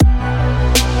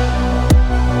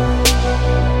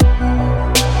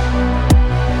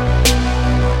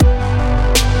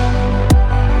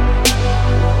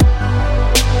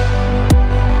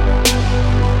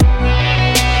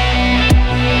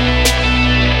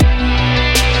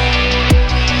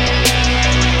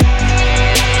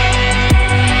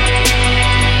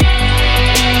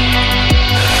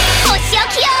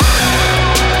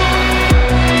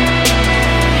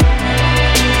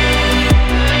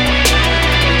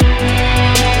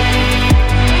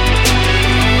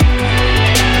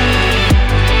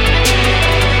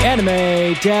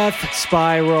Death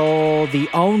Spiral, the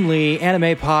only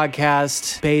anime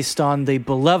podcast based on the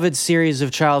beloved series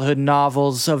of childhood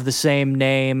novels of the same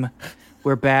name.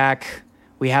 We're back.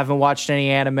 We haven't watched any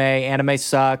anime. Anime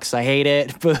sucks. I hate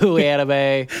it. Boo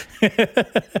anime.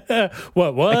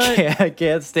 What? I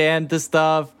can't stand the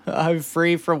stuff. I'm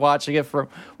free from watching it for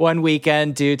one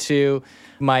weekend due to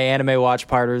my anime watch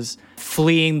partners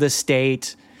fleeing the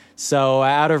state. So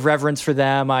out of reverence for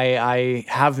them, I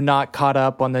have not caught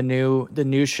up on the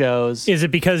new shows. Is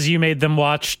it because you made them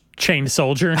watch Chained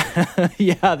Soldier?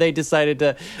 Yeah, they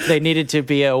decided they needed to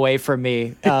be away from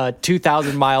me,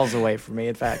 2,000 miles away from me,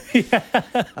 in fact.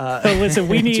 Listen,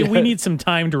 we need some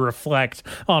time to reflect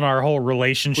on our whole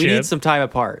relationship. We need some time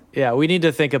apart. Yeah, we need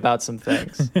to think about some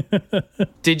things.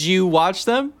 Did you watch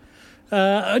them?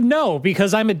 No,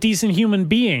 because I'm a decent human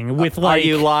being with Are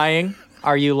you lying?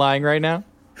 Are you lying right now?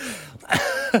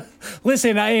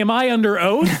 Listen, am I under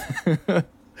oath?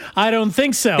 I don't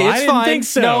think so. I didn't think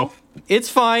so. No, it's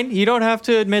fine. You don't have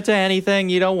to admit to anything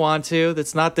you don't want to.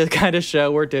 That's not the kind of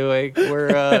show we're doing. We're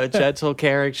a gentle,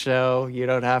 caring show. You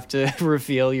don't have to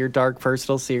reveal your dark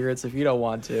personal secrets if you don't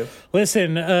want to.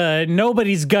 Listen,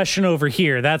 nobody's gushing over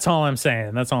here. That's all I'm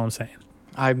saying.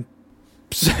 I'm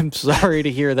sorry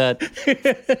to hear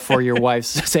that for your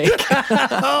wife's sake.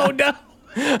 Oh, no.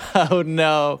 Oh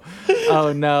no,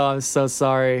 I'm so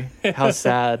sorry. How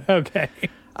sad. Okay.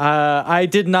 I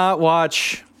did not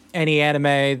watch any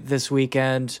anime this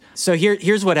weekend. So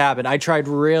here's what happened. I tried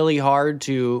really hard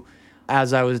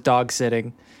as I was dog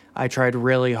sitting, I tried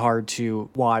really hard to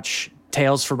watch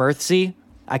Tales from Earthsea.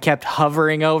 I kept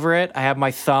hovering over it. I had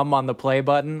my thumb on the play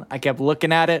button. I kept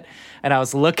looking at it, and I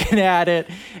was looking at it,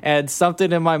 and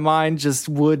something in my mind just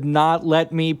would not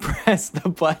let me press the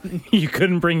button. You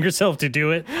couldn't bring yourself to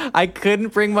do it? I couldn't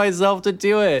bring myself to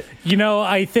do it. You know,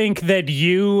 I think that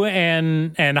you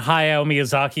and Hayao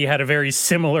Miyazaki had a very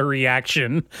similar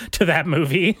reaction to that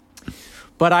movie.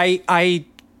 But I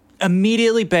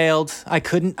immediately bailed. I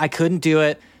couldn't do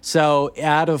it. So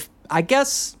out of, I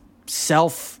guess,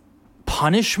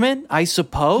 punishment, I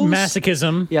suppose.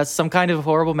 Masochism. Yes, some kind of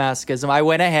horrible masochism. I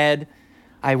went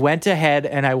ahead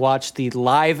and I watched the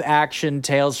live action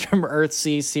Tales from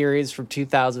Earthsea series from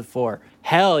 2004.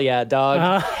 Hell yeah,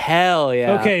 dog. Hell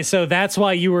yeah. Okay, so that's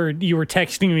why you were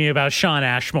texting me about Shawn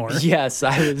Ashmore. Yes,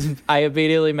 I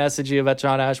immediately messaged you about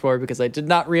Shawn Ashmore because I did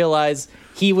not realize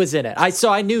he was in it.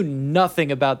 So I knew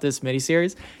nothing about this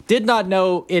miniseries. Did not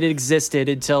know it existed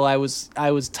until I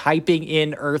was typing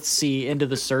in Earthsea into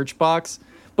the search box.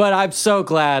 But I'm so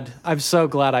glad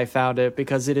I found it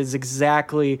because it is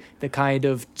exactly the kind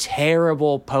of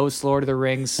terrible post-Lord of the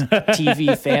Rings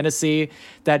TV fantasy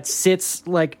that sits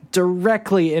like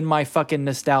directly in my fucking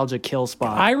nostalgia kill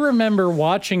spot. I remember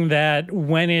watching that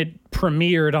when it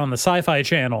premiered on the Sci-Fi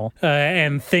Channel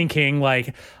and thinking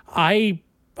like,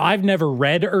 I've never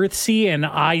read Earthsea and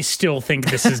I still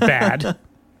think this is bad.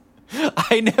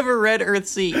 I never read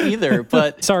Earthsea either,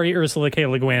 but... Sorry, Ursula K.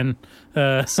 Le Guin.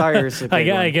 Sorry, Ursula K. Le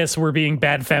Guin. I guess we're being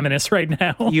bad feminists right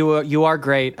now. You are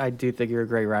great. I do think you're a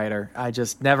great writer. I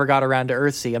just never got around to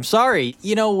Earthsea. I'm sorry.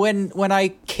 You know, when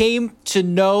I came to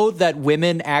know that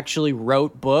women actually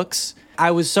wrote books,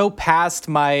 I was so past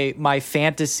my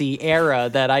fantasy era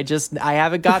that I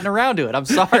haven't gotten around to it. I'm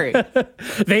sorry.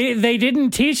 They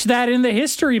didn't teach that in the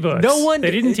history books.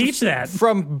 They didn't teach that.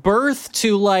 From birth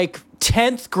to like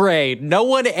 10th grade, no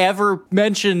one ever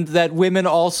mentioned that women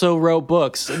also wrote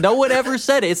books. No one ever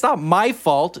said it. It's not my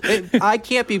fault. I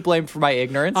can't be blamed for my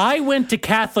ignorance. I went to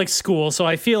Catholic school, so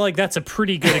I feel like that's a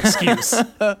pretty good excuse.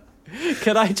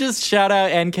 Could I just shout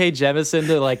out N.K. Jemisin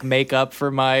to like make up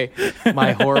for my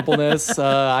horribleness?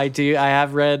 I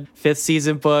have read 5th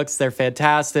season books. They're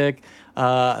fantastic.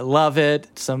 Love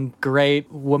it. Some great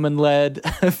woman-led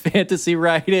fantasy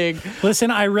writing.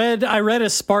 Listen, I read a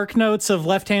Spark Notes of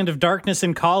Left Hand of Darkness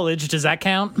in college. Does that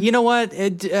count? You know what?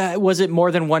 Was it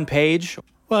more than one page?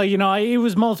 Well, you know, it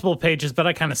was multiple pages, but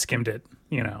I kind of skimmed it,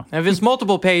 you know. If it's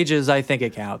multiple pages, I think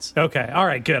it counts. Okay. All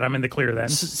right, good. I'm in the clear then.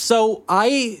 So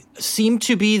I seem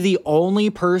to be the only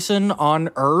person on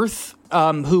Earth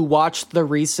who watched the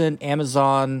recent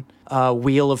Amazon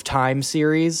Wheel of Time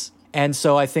series. And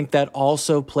so I think that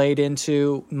also played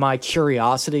into my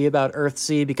curiosity about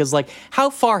Earthsea because, like, how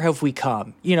far have we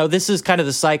come? You know, this is kind of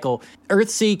the cycle.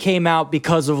 Earthsea came out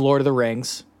because of Lord of the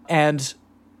Rings, and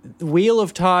Wheel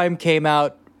of Time came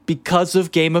out because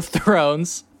of Game of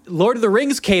Thrones. Lord of the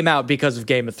Rings came out because of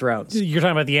Game of Thrones. You're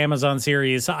talking about the Amazon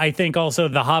series. I think also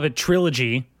the Hobbit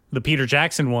trilogy, the Peter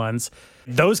Jackson ones,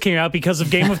 those came out because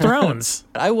of Game of Thrones.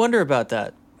 I wonder about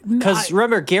that. Because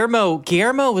remember,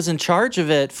 Guillermo was in charge of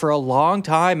it for a long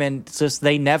time, and it's just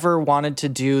they never wanted to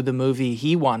do the movie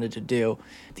he wanted to do.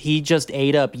 He just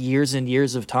ate up years and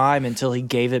years of time until he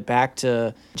gave it back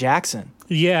to Jackson.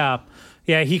 Yeah,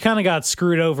 he kind of got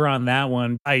screwed over on that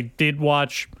one. I did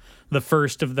watch the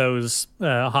first of those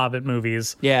Hobbit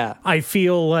movies. Yeah. I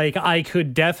feel like I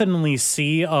could definitely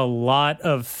see a lot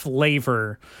of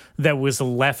flavor that was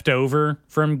left over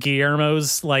from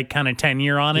Guillermo's like kind of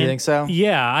tenure on it. You think so?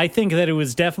 Yeah, I think that it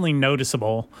was definitely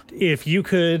noticeable. If you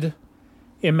could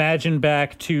imagine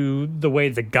back to the way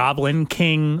the Goblin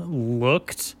King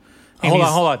looked. Hold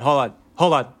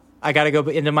on. I got to go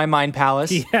into my mind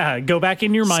palace. Yeah, go back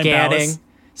in your mind palace.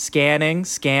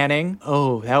 Scanning.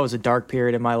 Oh, that was a dark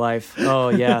period in my life. Oh,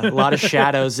 yeah. A lot of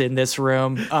shadows in this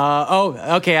room.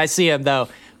 Okay. I see him, though.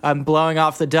 I'm blowing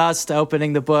off the dust,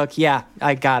 opening the book. Yeah,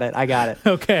 I got it.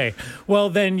 Okay.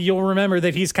 Well, then you'll remember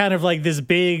that he's kind of like this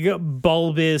big,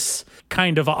 bulbous,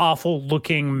 kind of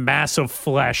awful-looking mass of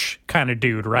flesh kind of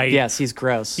dude, right? Yes, he's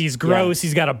gross. He's gross. Yeah.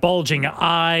 He's got a bulging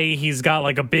eye. He's got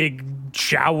like a big,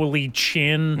 jowly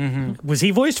chin. Mm-hmm. Was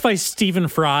he voiced by Stephen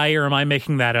Fry, or am I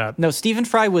making that up? No, Stephen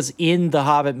Fry was in the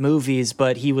Hobbit movies,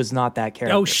 but he was not that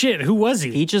character. Oh, shit. Who was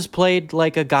he? He just played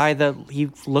like a guy that he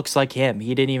looks like him.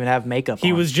 He didn't even have makeup on.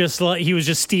 He was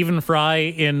just Stephen Fry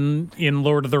in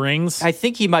Lord of the Rings. I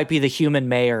think he might be the human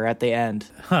mayor at the end.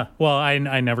 Huh. Well, I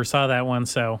never saw that one,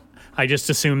 so I just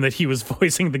assumed that he was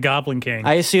voicing the Goblin King.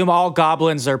 I assume all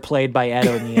goblins are played by Ed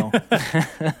O'Neill.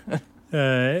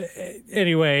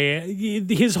 Anyway,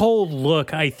 his whole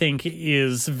look, I think,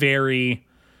 is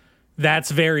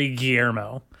that's very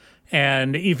Guillermo.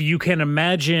 And if you can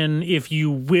imagine, if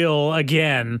you will,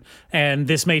 again, and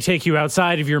this may take you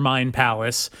outside of your mind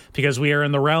palace, because we are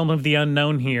in the realm of the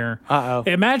unknown here. Uh-oh.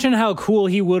 Imagine how cool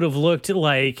he would have looked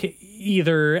like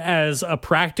either as a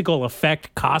practical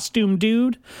effect costume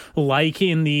dude, like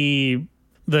in the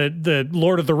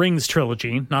Lord of the Rings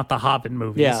trilogy, not the Hobbit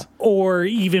movies. Yeah. Or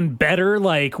even better,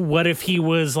 like, what if he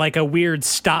was like a weird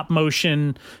stop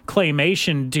motion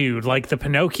claymation dude, like the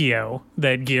Pinocchio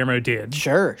that Guillermo did?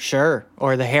 Sure.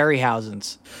 Or the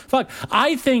Harryhausens. Fuck,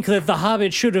 I think that The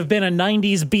Hobbit should have been a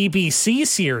 90s BBC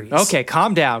series. Okay,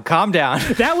 calm down.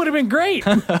 That would have been great.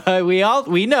 We all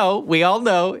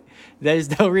know.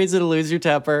 There's no reason to lose your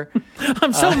temper.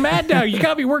 I'm so mad now. You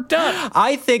got me worked up.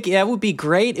 I think that would be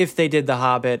great if they did The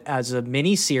Hobbit as a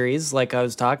mini-series like I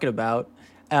was talking about.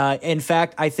 In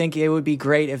fact, I think it would be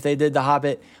great if they did The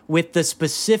Hobbit with the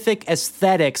specific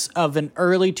aesthetics of an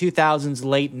early 2000s,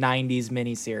 late 90s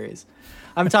miniseries.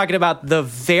 I'm talking about the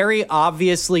very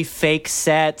obviously fake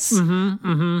sets,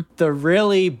 the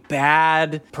really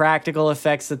bad practical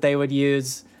effects that they would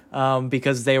use.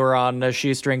 Because they were on a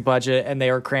shoestring budget and they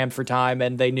were crammed for time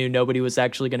and they knew nobody was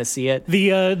actually going to see it. The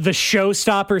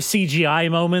showstopper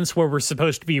CGI moments where we're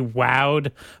supposed to be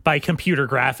wowed by computer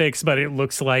graphics, but it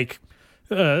looks like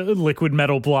liquid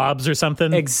metal blobs or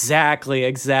something. Exactly.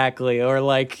 Or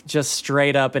like just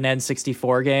straight up an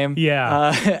N64 game.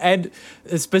 Yeah. And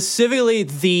specifically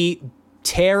the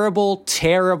terrible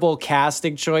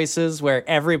casting choices where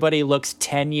everybody looks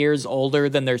 10 years older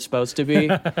than they're supposed to be.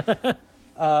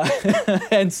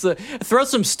 And so throw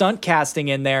some stunt casting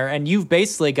in there, and you've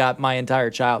basically got my entire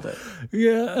childhood.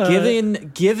 Yeah.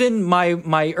 Given my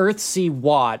Earthsea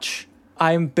watch,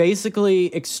 I'm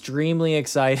basically extremely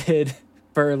excited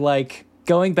for like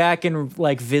going back and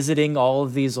like visiting all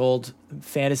of these old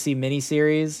fantasy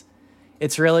miniseries.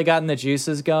 It's really gotten the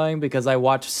juices going because I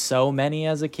watched so many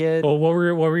as a kid. Well, what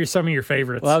were some of your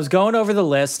favorites? Well, I was going over the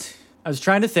list. I was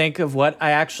trying to think of what I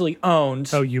actually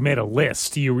owned. Oh, you made a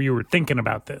list. You were thinking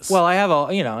about this. Well, I have a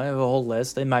whole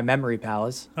list in my memory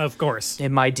palace. Of course.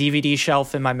 In my DVD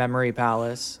shelf in my memory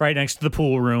palace. Right next to the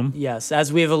pool room. Yes.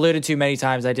 As we have alluded to many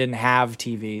times, I didn't have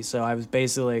TV. So I was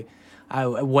basically,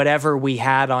 whatever we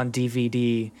had on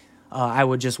DVD, I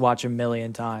would just watch a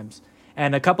million times.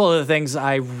 And a couple of the things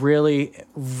I really,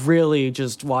 really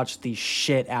just watched the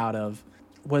shit out of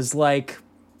was like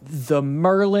the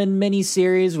Merlin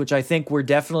miniseries, which I think we're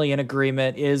definitely in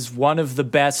agreement is one of the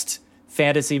best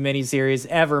fantasy miniseries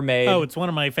ever made. Oh, it's one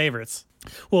of my favorites.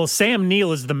 Well, Sam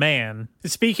Neill is the man.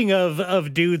 Speaking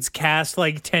of dudes cast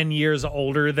like 10 years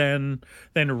older than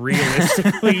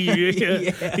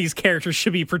realistically these characters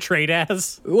should be portrayed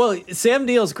as. Well, Sam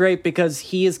Neill's great because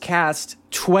he is cast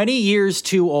 20 years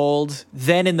too old,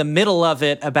 then in the middle of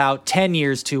it about 10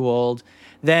 years too old,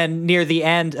 then near the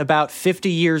end about 50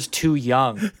 years too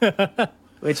young.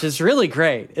 which is really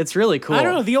great. It's really cool. I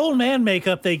don't know. The old man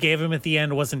makeup they gave him at the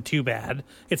end wasn't too bad.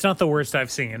 It's not the worst I've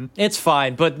seen. It's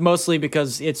fine, but mostly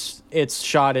because it's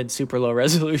shot in super low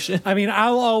resolution. I mean,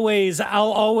 I'll always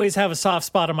have a soft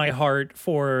spot in my heart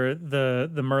for the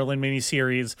Merlin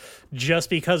miniseries just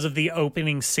because of the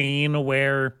opening scene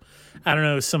where, I don't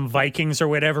know, some Vikings or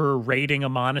whatever are raiding a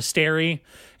monastery,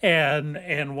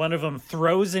 and one of them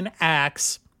throws an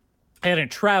axe and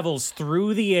it travels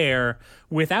through the air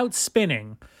without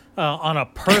spinning on a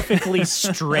perfectly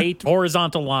straight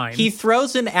horizontal line. He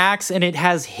throws an axe and it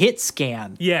has hit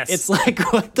scan. Yes. It's like,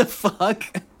 what the fuck?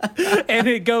 And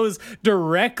it goes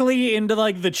directly into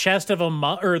like the chest of a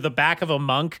monk or the back of a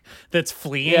monk that's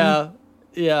fleeing.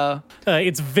 Yeah.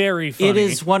 It's very funny. It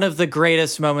is one of the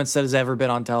greatest moments that has ever been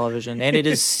on television, and it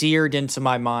is seared into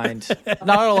my mind.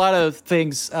 Not a lot of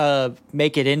things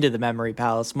make it into the memory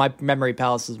palace. My memory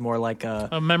palace is more like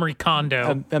a memory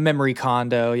condo. A memory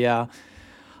condo, yeah.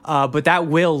 But that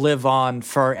will live on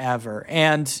forever.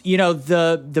 And, you know,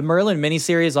 the Merlin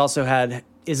miniseries also had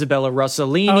Isabella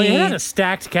Rossellini. Oh, it had a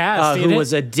stacked cast, who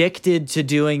was addicted to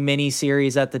doing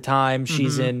miniseries at the time.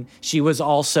 She was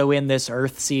also in this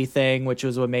Earthsea thing, which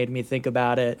was what made me think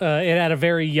about it. It had a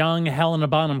very young Helena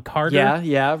Bonham Carter.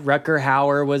 Yeah. Rutger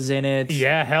Hauer was in it.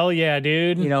 Yeah, hell yeah,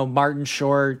 dude. You know, Martin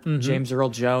Short, James Earl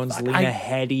Jones, Lena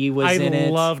Headey was in it.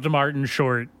 I loved Martin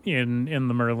Short in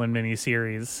the Merlin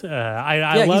miniseries.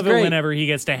 I love it whenever he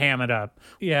gets to ham it up.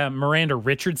 Yeah, Miranda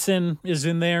Richardson is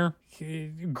in there.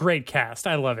 Great cast.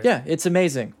 I love it. Yeah, it's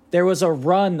amazing. There was a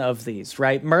run of these,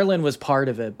 right? Merlin was part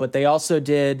of it, but they also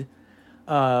did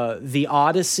The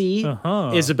Odyssey.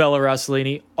 Isabella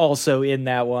Rossellini also in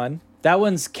that one. That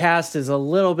one's cast is a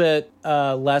little bit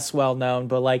less well known,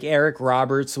 but like Eric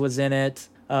Roberts was in it,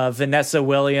 Vanessa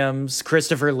Williams,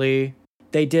 Christopher Lee.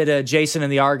 They did a Jason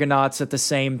and the Argonauts at the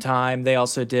same time. They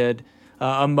also did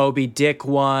a Moby Dick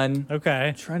one. Okay.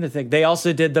 I'm trying to think. They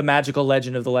also did The Magical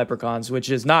Legend of the Leprechauns,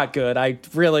 which is not good. I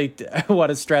really want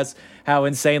to stress how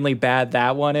insanely bad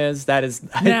that one is. That is...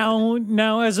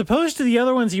 Now, as opposed to the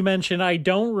other ones you mentioned, I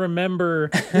don't remember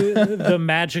the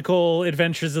Magical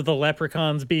Adventures of the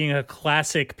Leprechauns being a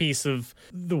classic piece of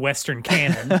the Western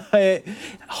canon.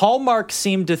 Hallmark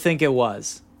seemed to think it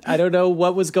was. I don't know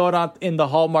what was going on in the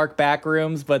Hallmark back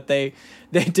rooms, but they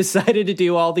decided to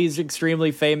do all these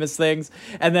extremely famous things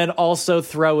and then also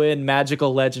throw in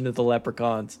Magical Legend of the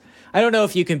Leprechauns. I don't know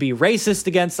if you can be racist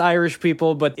against Irish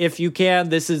people, but if you can,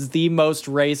 this is the most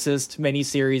racist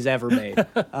miniseries ever made.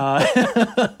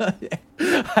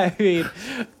 I mean,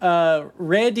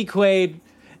 Randy Quaid,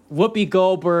 Whoopi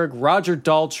Goldberg, Roger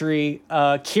Daltrey,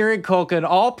 Kieran Culkin,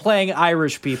 all playing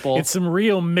Irish people. It's some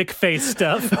real McFace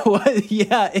stuff.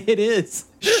 Yeah, it is.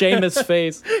 Seamus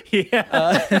face.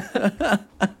 Yeah.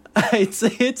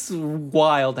 It's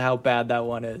wild how bad that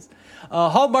one is.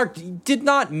 Hallmark did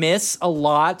not miss a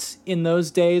lot in those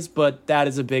days, but that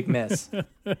is a big miss.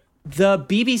 The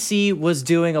BBC was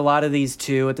doing a lot of these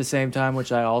too at the same time,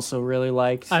 which I also really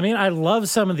liked. I mean, I love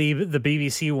some of the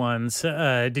BBC ones.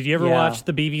 Did you ever watch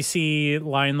the BBC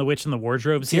Lion, the Witch, and the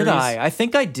Wardrobe series? Did I? I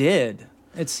think I did.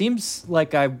 It seems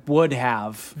like I would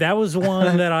have. That was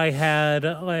one that I had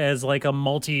as like a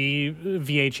multi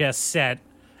VHS set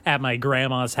at my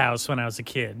grandma's house when I was a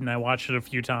kid, and I watched it a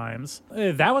few times.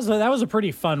 That was a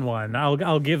pretty fun one.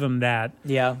 I'll give him that.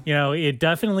 Yeah. You know, it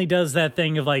definitely does that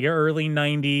thing of like early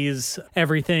 90s.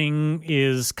 Everything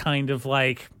is kind of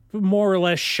like more or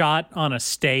less shot on a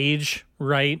stage,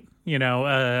 right? You know,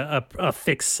 a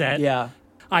fixed set. Yeah.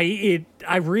 I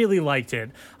really liked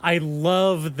it. I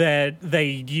love that they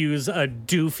use a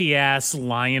doofy ass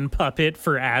lion puppet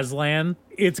for Aslan.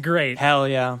 It's great. Hell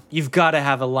yeah. You've got to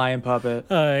have a lion puppet.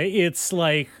 It's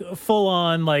like full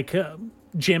on like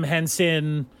Jim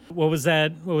Henson. What was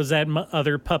that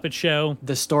other puppet show?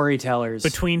 The Storytellers.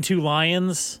 Between Two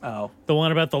Lions. Oh. The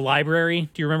one about the library.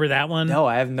 Do you remember that one? No,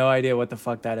 I have no idea what the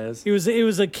fuck that is. It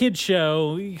was a kid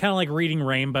show, kind of like Reading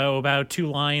Rainbow, about two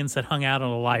lions that hung out in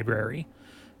a library.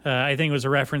 I think it was a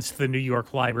reference to the New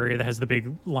York Library that has the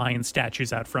big lion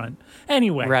statues out front.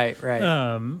 Anyway. Right.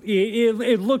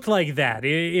 It looked like that.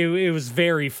 It was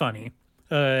very funny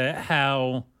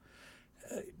how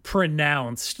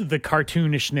pronounced the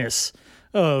cartoonishness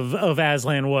of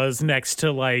Aslan was next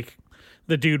to like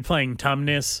the dude playing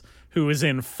Tumnus, who was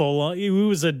in who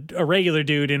was a regular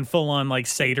dude in full on like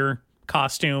satyr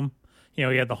costume. You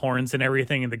know, he had the horns and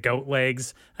everything and the goat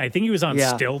legs. I think he was on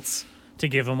stilts to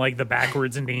give him like the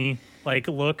backwards knee like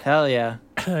look. Hell yeah.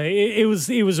 It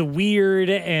was weird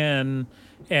and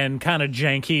kind of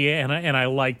janky, and I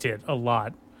liked it a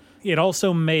lot. It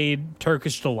also made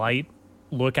Turkish Delight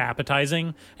look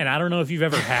appetizing, and I don't know if you've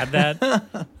ever had that,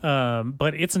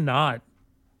 but it's not.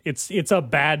 It's a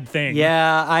bad thing.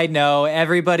 Yeah, I know.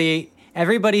 Everybody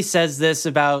says this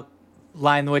about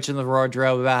Lion the Witch and the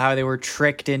Wardrobe, about how they were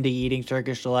tricked into eating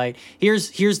Turkish Delight.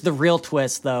 Here's the real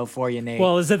twist, though, for you, Nate.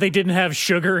 Well, is that they didn't have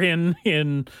sugar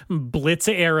in Blitz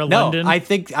era no, London? I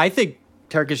think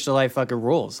Turkish Delight fucking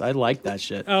rules. I like that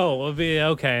shit. Oh,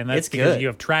 okay, and that's It's because good. you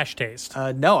have trash taste.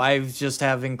 No, I just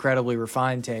have incredibly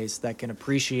refined taste that can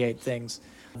appreciate things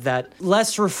that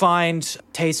less refined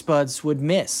taste buds would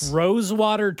miss.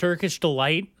 Rosewater Turkish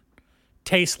Delight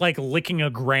tastes like licking a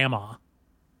grandma.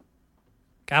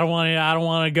 I don't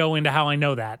want to go into how I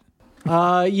know that.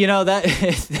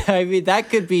 That I mean, that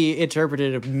could be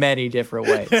interpreted in many different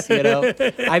ways.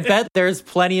 I bet there's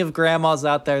plenty of grandmas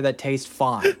out there that taste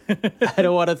fine. I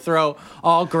don't want to throw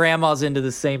all grandmas into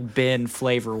the same bin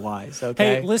flavor wise.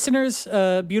 Okay, Hey, listeners,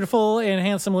 beautiful and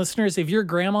handsome listeners, if your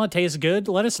grandma tastes good,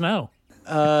 let us know.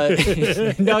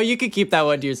 no, you can keep that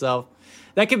one to yourself.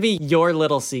 That could be your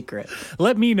little secret.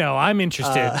 Let me know. I'm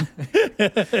interested.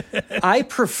 I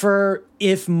prefer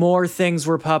if more things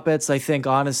were puppets. I think,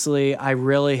 honestly, I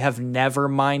really have never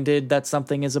minded that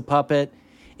something is a puppet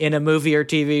in a movie or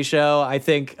TV show. I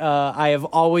think I have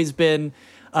always been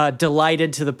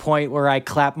delighted to the point where I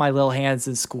clap my little hands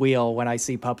and squeal when I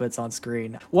see puppets on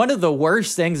screen. One of the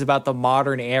worst things about the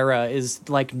modern era is,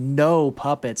 like, no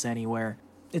puppets anywhere.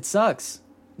 It sucks.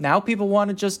 Now people want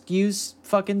to just use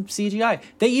fucking CGI.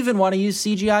 They even want to use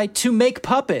CGI to make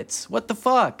puppets. What the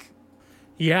fuck?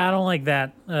 Yeah, I don't like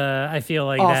that. I feel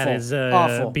like Awful. that is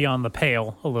Awful. beyond the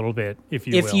pale a little bit, if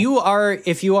you will.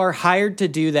 If you are hired to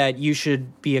do that, you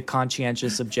should be a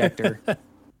conscientious objector.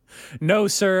 No,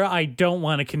 sir, I don't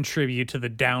want to contribute to the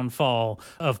downfall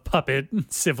of puppet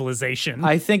civilization.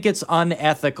 I think it's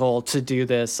unethical to do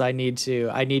this. I need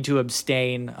to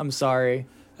abstain. I'm sorry.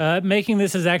 Making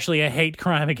this is actually a hate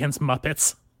crime against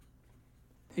Muppets.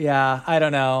 Yeah, I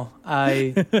don't know.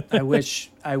 I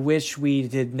wish we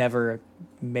had never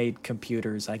made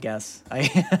computers, I guess.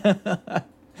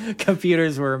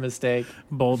 Computers were a mistake.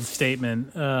 Bold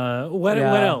statement. What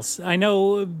else? I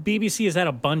know BBC has had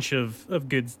a bunch of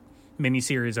good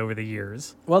miniseries over the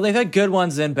years. Well, they've had good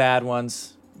ones and bad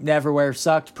ones. Neverwhere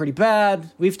sucked pretty bad.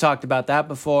 We've talked about that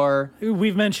before.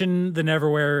 We've mentioned the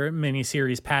Neverwhere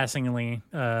miniseries passingly.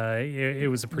 It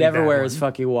was a pretty bad Neverwhere one. is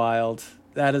fucking wild.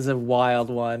 That is a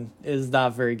wild one. It is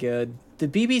not very good. The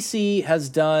BBC has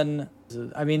done...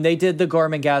 I mean, they did the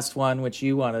Gormenghast one, which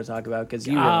you want to talk about because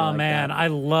you really like man, that. I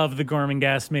love the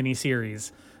Gormenghast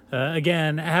miniseries.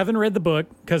 Again, I haven't read the book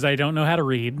because I don't know how to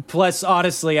read. Plus,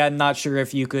 honestly, I'm not sure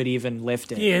if you could even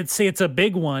lift it. It's a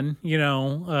big one,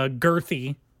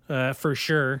 girthy for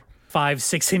sure.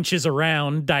 5-6 inches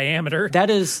around diameter. That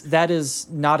is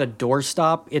not a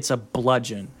doorstop. It's a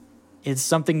bludgeon. It's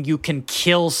something you can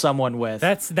kill someone with.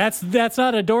 That's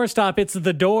not a doorstop. It's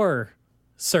the door,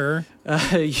 sir.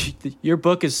 Your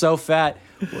book is so fat.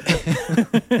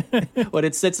 When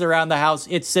it sits around the house,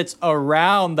 it sits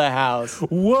around the house.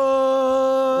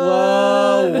 Whoa!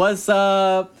 What's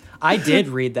up? I did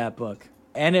read that book,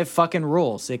 and it fucking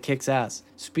rules. It kicks ass.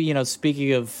 Speaking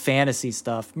of fantasy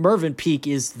stuff, Mervyn Peake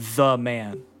is the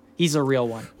man. He's a real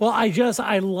one. Well, I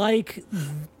like,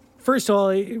 first of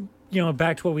all,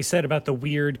 back to what we said about the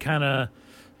weird kind of,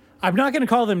 I'm not going to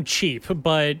call them cheap,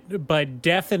 but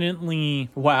definitely,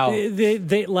 Wow.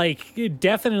 They like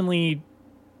definitely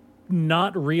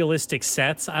not realistic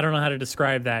sets. I don't know how to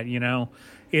describe that.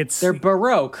 They're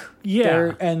Baroque.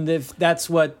 Yeah. And if that's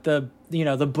what the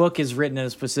book is written in a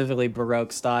specifically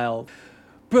Baroque style.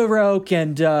 Baroque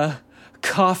and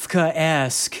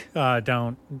Kafka-esque.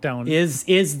 Don't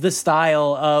Is the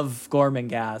style of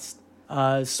Gormenghast.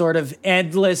 Sort of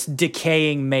endless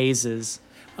decaying mazes.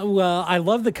 Well, I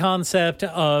love the concept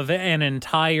of an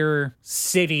entire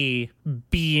city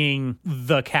being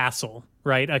the castle,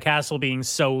 right? A castle being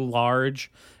so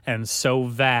large and so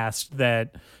vast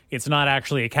that it's not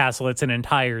actually a castle, it's an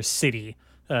entire city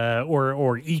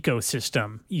or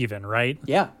ecosystem even, right?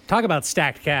 Yeah. Talk about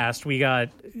stacked cast. We got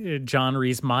John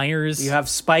Rhys-Meyers. You have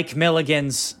Spike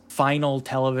Milligan's final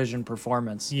television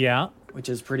performance. Yeah. Which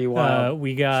is pretty wild.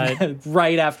 We got...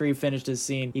 right after he finished his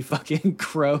scene, he fucking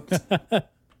croaked.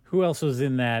 Who else was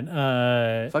in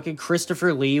that? Fucking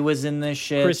Christopher Lee was in this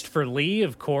shit. Christopher Lee,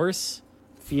 of course.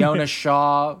 Fiona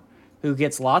Shaw, who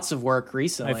gets lots of work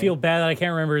recently. I feel bad that I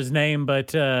can't remember his name,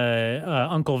 but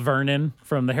Uncle Vernon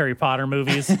from the Harry Potter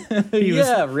movies.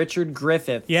 Richard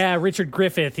Griffith. Yeah, Richard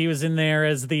Griffith. He was in there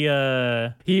as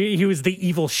the he was the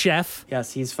evil chef.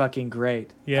 Yes, he's fucking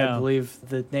great. Yeah. I believe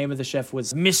the name of the chef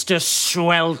was Mr.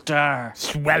 Swelter.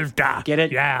 Swelter. Get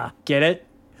it? Yeah. Get it?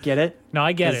 Get it? No,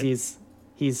 I get it.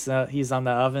 He's on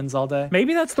the ovens all day.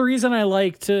 Maybe that's the reason I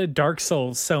liked Dark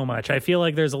Souls so much. I feel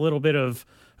like there's a little bit of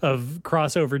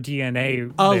crossover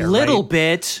DNA. A little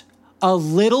bit. A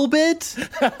lot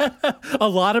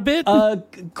of bit.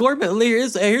 Gorman.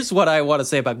 Here's what I want to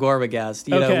say about Gormagast.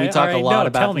 You know, we talk a lot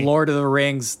about Lord of the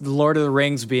Rings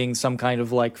being some kind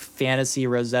of like fantasy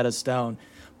Rosetta Stone,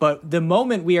 but the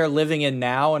moment we are living in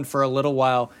now, and for a little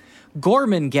while,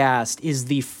 Gormagast is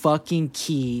the fucking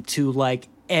key to like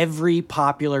every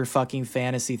popular fucking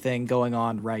fantasy thing going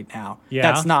on right now. Yeah,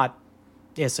 that's not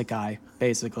isekai,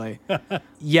 basically.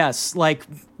 Yes, like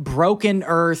Broken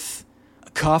Earth,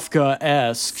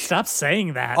 Kafka-esque. Stop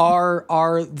saying that.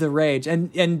 Are the rage.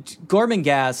 And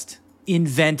Gormagast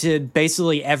invented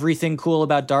basically everything cool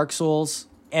about Dark Souls,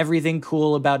 everything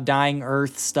cool about dying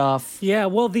Earth stuff. Yeah,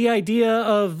 well, the idea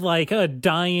of like a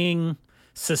dying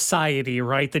society,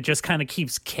 right, that just kind of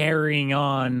keeps carrying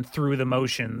on through the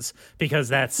motions because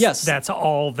that's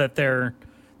all that they're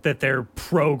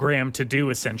programmed to do,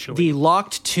 essentially. The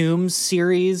Locked Tombs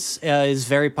series is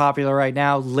very popular right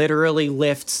now. Literally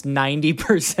lifts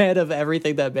 90% of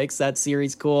everything that makes that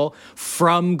series cool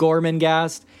from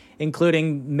Gormagast,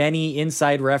 including many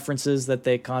inside references that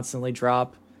they constantly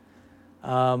drop.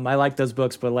 I like those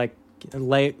books, but like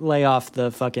lay off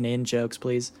the fucking in jokes,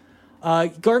 please.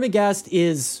 Gormagast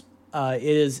is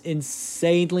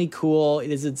insanely cool.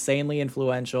 It is insanely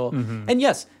influential. Mm-hmm. And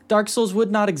yes, Dark Souls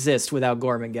would not exist without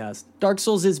Gormagast. Dark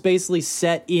Souls is basically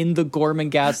set in the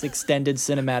Gormagast extended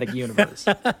cinematic universe.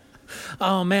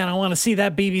 Oh man, I want to see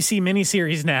that BBC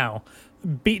miniseries now.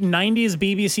 90s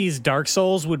BBC's Dark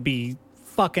Souls would be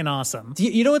fucking awesome.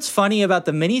 You know what's funny about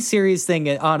the miniseries thing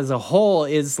on as a whole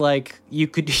is like you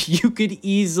could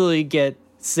easily get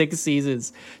 6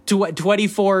 seasons,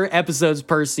 24 episodes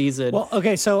per season. Well,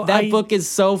 okay, so that book is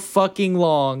so fucking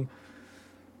long.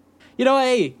 You know,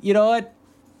 hey, you know what?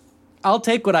 I'll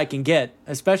take what I can get,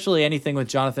 especially anything with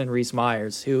Jonathan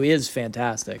Rhys-Meyers, who is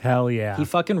fantastic. Hell yeah. He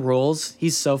fucking rules.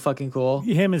 He's so fucking cool.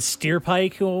 Him as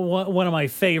Steerpike, one of my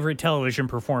favorite television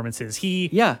performances. He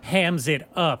hams it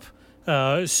up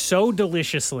so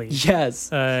deliciously. Yes.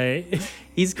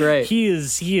 He's great.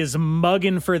 He is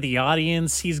mugging for the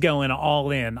audience. He's going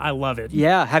all in. I love it.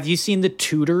 Yeah. Have you seen The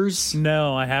Tudors?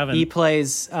 No, I haven't. He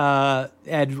plays Edward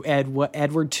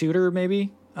Tudor,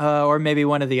 maybe? Or maybe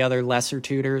one of the other lesser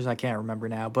tutors. I can't remember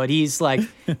now. But he's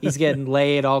getting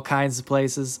laid all kinds of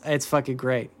places. It's fucking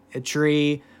great. A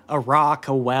tree, a rock,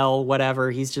 a well, whatever.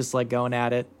 He's just like going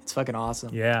at it. It's fucking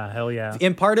awesome. Yeah, hell yeah.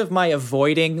 In part of my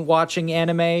avoiding watching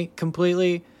anime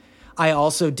completely, I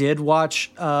also did watch,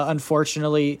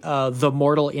 unfortunately, the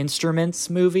Mortal Instruments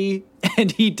movie.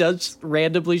 And he does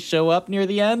randomly show up near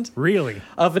the end. Really?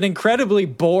 Of an incredibly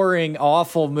boring,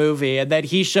 awful movie. And then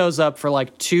he shows up for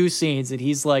like 2 scenes and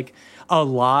he's like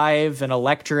alive and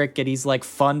electric and he's like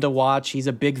fun to watch. He's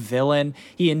a big villain.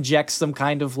 He injects some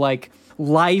kind of like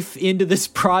life into this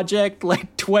project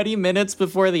like 20 minutes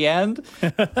before the end.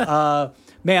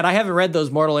 Man, I haven't read those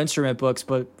Mortal Instrument books,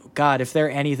 but God, if they're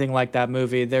anything like that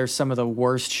movie, they're some of the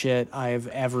worst shit I've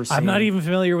ever seen. I'm not even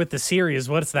familiar with the series.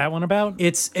 What's that one about?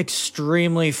 It's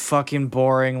extremely fucking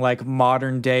boring, like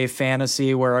modern day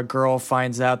fantasy where a girl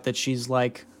finds out that she's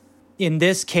like, in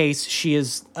this case, she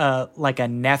is like a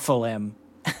Nephilim.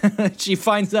 She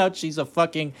finds out she's a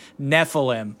fucking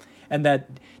Nephilim and that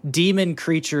demon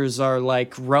creatures are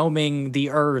like roaming the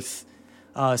earth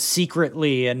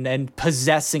secretly and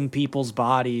possessing people's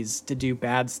bodies to do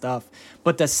bad stuff.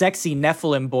 But the sexy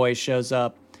Nephilim boy shows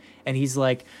up and he's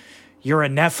like, you're a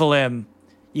Nephilim.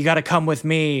 You got to come with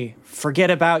me.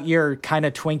 Forget about your kind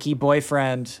of twinky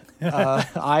boyfriend.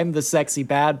 I'm the sexy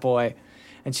bad boy.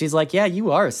 And she's like, yeah,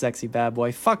 you are a sexy bad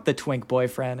boy. Fuck the twink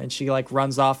boyfriend. And she like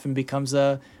runs off and becomes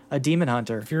a demon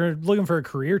hunter. If you're looking for a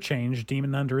career change,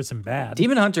 demon hunter isn't bad.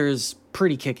 Demon hunter is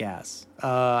pretty kick-ass.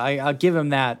 I'll give him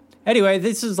that. Anyway,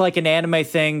 this is like an anime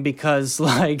thing because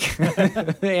like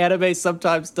anime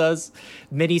sometimes does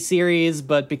miniseries,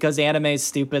 but because anime is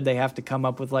stupid, they have to come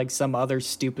up with like some other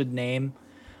stupid name.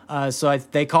 So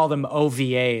they call them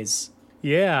OVAs.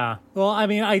 Yeah. Well, I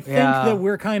mean, I think that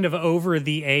we're kind of over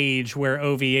the age where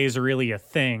OVAs are really a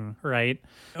thing, right?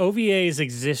 OVAs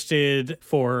existed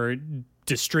for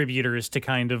distributors to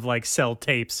kind of like sell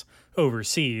tapes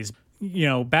overseas. You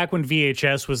know, back when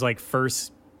VHS was like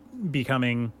first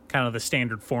becoming kind of the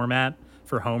standard format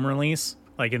for home release,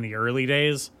 like in the early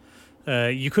days,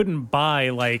 you couldn't buy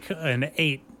like an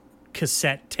 8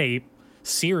 cassette tape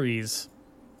series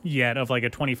yet of like a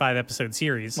 25 episode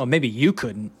series. Well, maybe you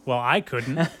couldn't. Well, I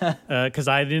couldn't because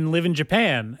I didn't live in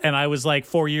Japan and I was like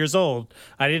 4 years old.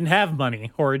 I didn't have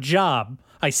money or a job.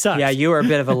 I sucked. Yeah, you were a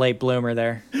bit of a late bloomer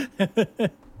there.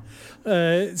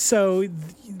 So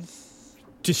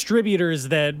distributors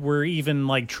that were even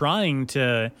like trying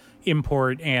to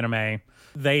import anime,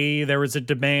 there was a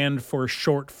demand for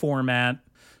short format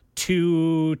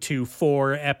 2 to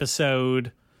 4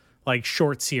 episode like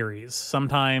short series.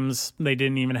 Sometimes they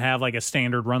didn't even have like a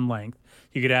standard run length.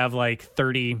 You could have like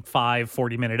 35,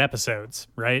 40-minute episodes,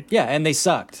 right? Yeah, and they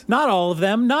sucked. Not all of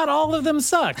them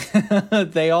sucked.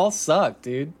 They all suck,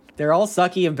 dude. They're all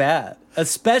sucky and bad.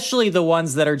 Especially the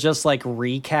ones that are just like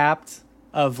recapped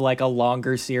of like a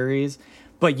longer series.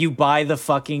 But you buy the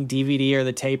fucking DVD or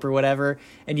the tape or whatever,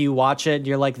 and you watch it, and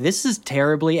you're like, this is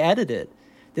terribly edited.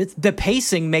 The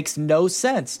pacing makes no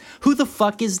sense. Who the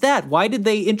fuck is that? Why did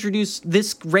they introduce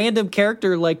this random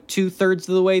character like 2/3 of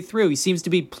the way through? He seems to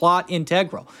be plot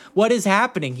integral. What is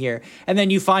happening here? And then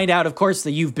you find out, of course,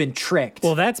 that you've been tricked.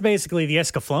 Well, that's basically the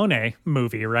Escaflowne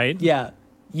movie, right? Yeah.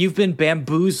 You've been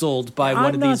bamboozled by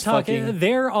one of these fucking...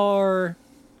 There are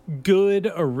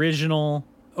good original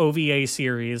OVA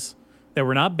series that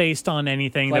were not based on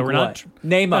anything. Like that were what? not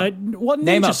Name up. Well,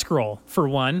 Name Ninja up. Scroll, for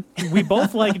one. We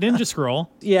both like Ninja Scroll.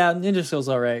 Yeah, Ninja Scroll's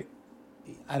all right.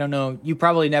 I don't know. You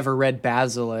probably never read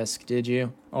Basilisk, did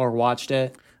you? Or watched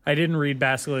it? I didn't read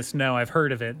Basilisk. No, I've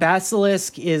heard of it.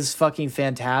 Basilisk is fucking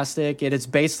fantastic. It is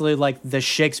basically like the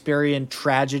Shakespearean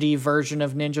tragedy version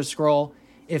of Ninja Scroll.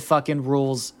 It fucking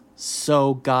rules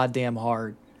so goddamn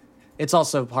hard. It's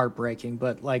also heartbreaking,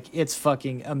 but like it's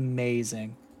fucking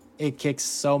amazing. It kicks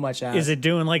so much ass. Is it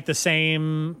doing like the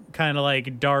same kind of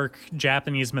like dark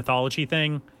Japanese mythology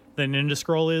thing that Ninja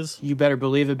Scroll is? You better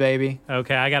believe it, baby.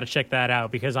 Okay, I got to check that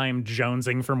out because I am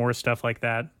jonesing for more stuff like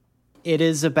that. It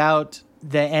is about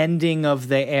the ending of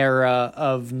the era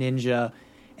of ninja,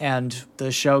 and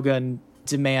the shogun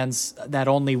demands that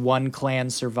only one clan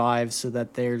survives so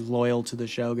that they're loyal to the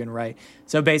shogun, right?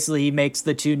 So basically he makes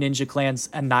the two ninja clans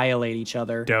annihilate each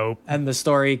other. Dope. And the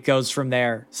story goes from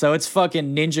there. So it's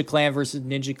fucking ninja clan versus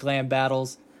ninja clan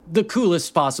battles. The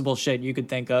coolest possible shit you could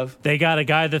think of. They got a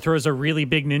guy that throws a really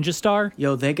big ninja star?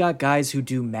 Yo, they got guys who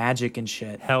do magic and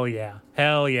shit. Hell yeah.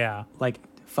 Hell yeah. Like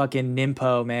fucking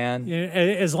Nimpo, man.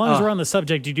 As long as we're on the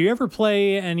subject, did you ever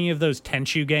play any of those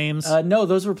Tenchu games? No,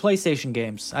 those were PlayStation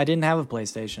games. I didn't have a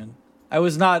PlayStation. I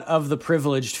was not of the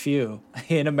privileged few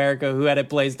in America who had a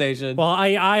PlayStation. Well,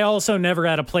 I also never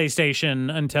had a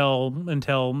PlayStation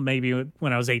until maybe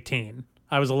when I was 18.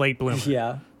 I was a late bloomer.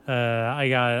 Yeah. I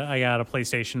got a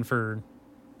PlayStation for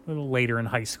a little later in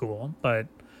high school, but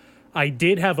I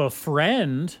did have a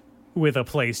friend with a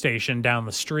PlayStation down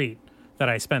the street that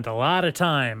I spent a lot of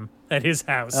time at his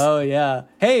house. Oh, yeah.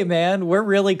 Hey, man, we're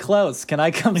really close. Can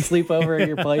I come sleep over at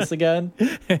your place again?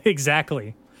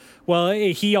 Exactly. Well,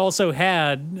 he also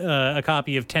had a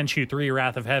copy of Tenchu 3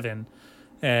 Wrath of Heaven,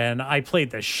 and I played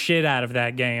the shit out of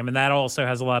that game, and that also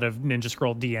has a lot of Ninja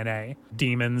Scroll DNA,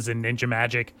 demons and ninja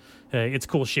magic. It's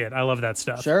cool shit. I love that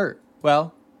stuff. Sure.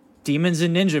 Well, demons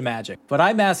and ninja magic. But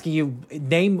I'm asking you,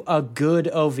 name a good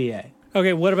OVA.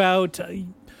 Okay, what about...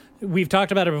 We've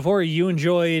talked about it before. You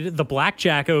enjoyed the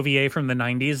Blackjack OVA from the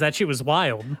 90s. That shit was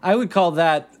wild. I would call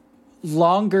that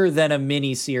longer than a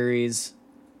mini-series.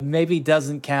 Maybe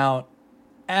doesn't count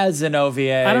as an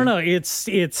OVA. I don't know. It's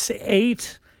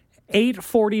 8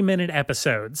 40-minute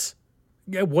episodes.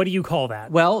 What do you call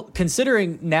that? Well,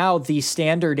 considering now the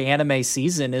standard anime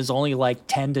season is only like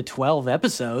 10 to 12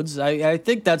 episodes, I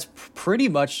think that's pretty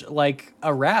much like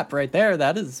a wrap right there.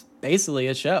 That is basically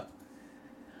a show.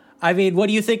 I mean, what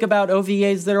do you think about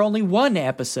OVAs that are only one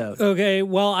episode? Okay,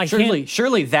 well,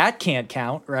 Surely that can't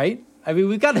count, right? I mean,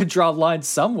 we've got to draw lines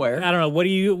somewhere. I don't know.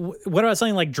 What about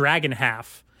something like Dragon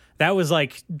Half? That was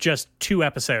like just 2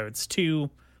 episodes, 2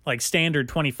 like standard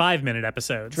 25-minute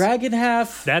episodes. Dragon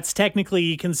Half? That's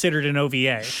technically considered an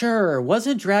OVA. Sure.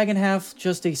 Wasn't Dragon Half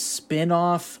just a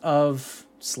spin-off of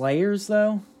Slayers,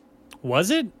 though? Was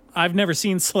it? I've never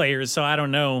seen Slayers, so I don't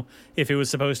know if it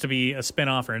was supposed to be a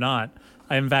spin-off or not.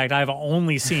 In fact, I've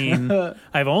only seen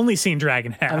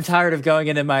Dragon Half. I'm tired of going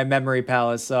into my memory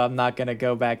palace, so I'm not going to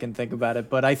go back and think about it.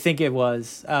 But I think it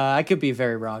was. I could be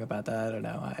very wrong about that. I don't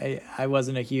know. I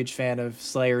wasn't a huge fan of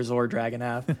Slayers or Dragon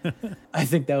Half. I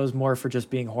think that was more for just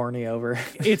being horny over.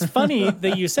 It's funny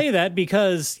that you say that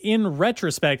because in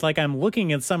retrospect, like I'm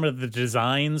looking at some of the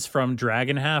designs from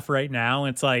Dragon Half right now.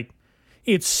 It's like,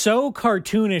 it's so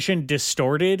cartoonish and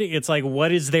distorted. It's like,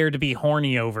 what is there to be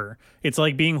horny over? It's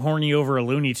like being horny over a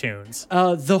Looney Tunes.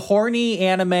 The horny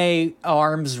anime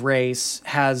arms race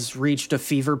has reached a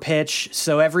fever pitch,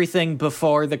 so everything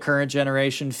before the current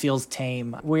generation feels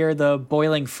tame. We're the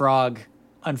boiling frog,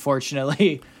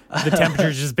 unfortunately, The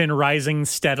temperature's just been rising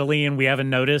steadily and we haven't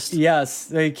noticed. Yes,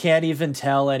 they can't even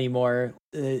tell anymore.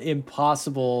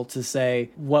 Impossible to say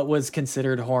what was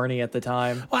considered horny at the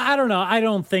time. Well, I don't know. I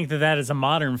don't think that is a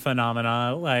modern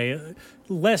phenomenon.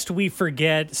 Lest we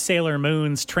forget Sailor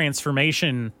Moon's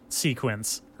transformation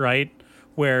sequence, right?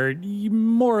 Where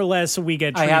more or less we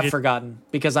get treated. I have forgotten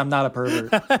because I'm not a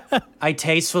pervert. I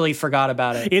tastefully forgot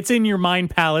about it. It's in your mind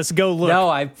palace. Go look.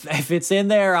 No, if it's in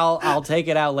there, I'll take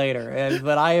it out later.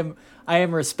 But I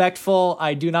am respectful.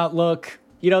 I do not look.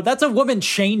 That's a woman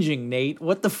changing, Nate.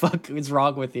 What the fuck is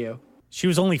wrong with you? She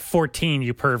was only 14,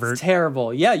 you pervert. It's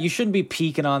terrible. Yeah, you shouldn't be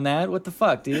peeking on that. What the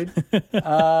fuck, dude?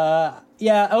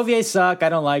 Yeah, OVAs suck. I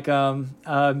don't like them.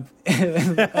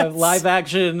 Live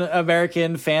action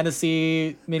American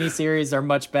fantasy miniseries are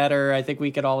much better. I think we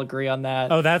could all agree on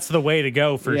that. Oh, that's the way to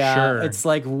go for sure. It's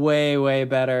like way, way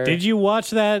better. Did you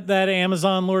watch that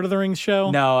Amazon Lord of the Rings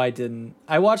show? No, I didn't.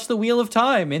 I watched The Wheel of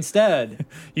Time instead.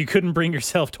 You couldn't bring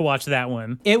yourself to watch that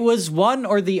one. It was one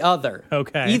or the other.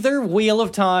 Okay. Either Wheel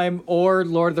of Time or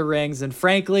Lord of the Rings. And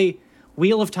frankly,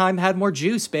 Wheel of Time had more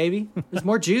juice, baby. There's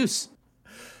more juice.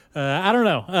 I don't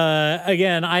know.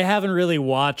 Again, I haven't really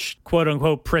watched quote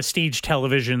unquote prestige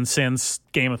television since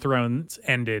Game of Thrones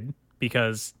ended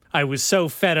because I was so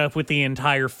fed up with the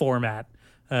entire format.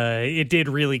 It did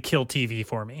really kill TV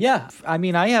for me. Yeah. I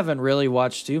mean, I haven't really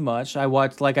watched too much. I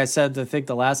watched, like I said, I think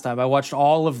the last time, I watched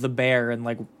all of The Bear in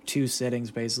like 2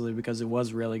 sittings basically because it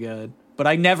was really good. But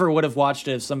I never would have watched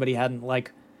it if somebody hadn't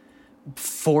like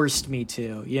forced me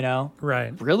to,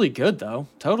 Right. Really good though.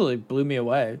 Totally blew me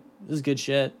away. This is good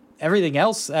shit. Everything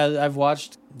else I've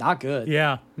watched, not good.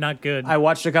 Yeah, not good. I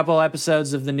watched a couple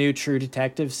episodes of the new True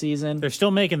Detective season. They're still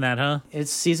making that, huh?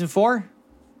 It's season 4.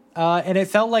 And it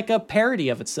felt like a parody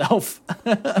of itself.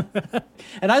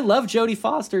 And I love Jodie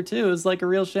Foster too. It was like a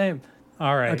real shame.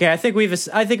 All right. Okay, I think we've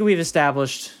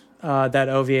established that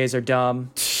OVAs are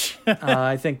dumb.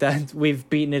 I think that we've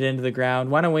beaten it into the ground.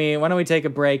 Why don't we take a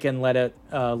break and let it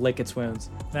lick its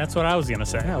wounds? That's what I was gonna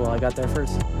say. Yeah, well, I got there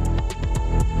first.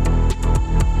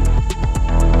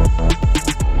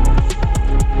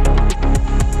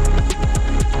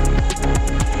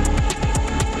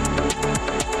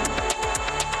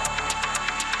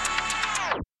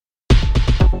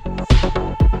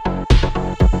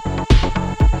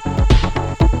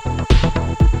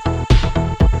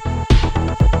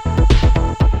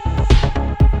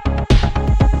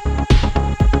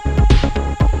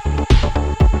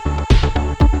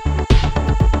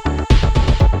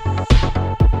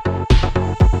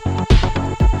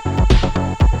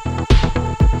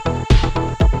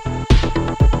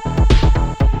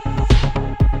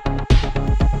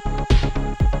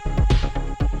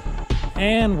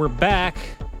 And we're back.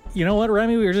 You know what,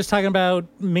 Remy? We were just talking about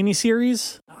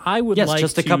miniseries. I would like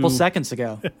just a couple seconds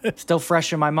ago. Still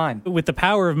fresh in my mind. With the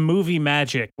power of movie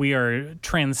magic, we are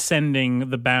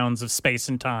transcending the bounds of space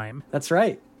and time. That's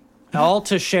right. All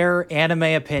to share anime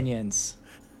opinions.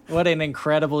 What an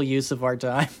incredible use of our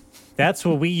time. That's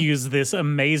what we use this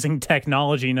amazing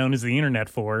technology known as the internet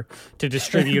for, to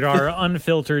distribute our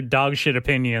unfiltered dogshit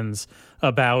opinions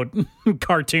about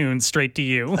cartoons straight to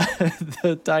you.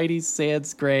 The tiny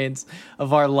sand grains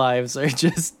of our lives are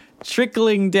just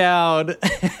trickling down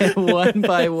one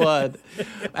by one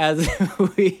as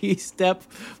we step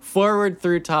forward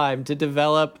through time to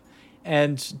develop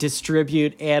and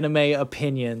distribute anime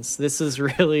opinions. This is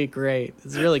really great.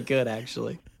 It's really good,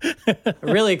 actually. I'm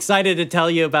really excited to tell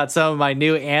you about some of my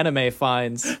new anime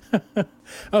finds.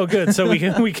 Oh, good. So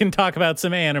we can talk about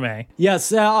some anime. Yes,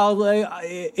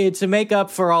 to make up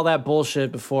for all that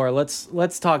bullshit before,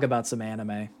 let's talk about some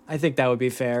anime. I think that would be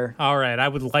fair. All right, I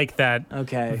would like that.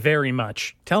 Okay. Very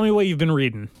much. Tell me what you've been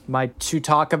reading. My to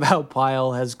talk about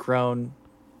pile has grown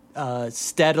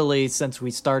steadily since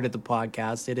we started the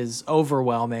podcast. It is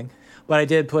overwhelming. But I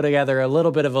did put together a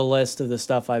little bit of a list of the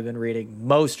stuff I've been reading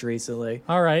most recently.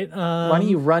 All right. Why don't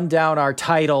you run down our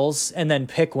titles and then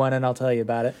pick one and I'll tell you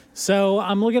about it. So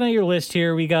I'm looking at your list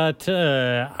here. We got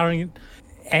Aniali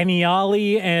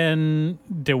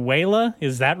and Dewela.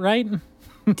 Is that right?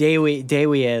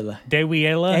 Dewiela.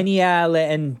 Dewela? Aniali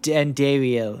and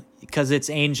Dewiel, because it's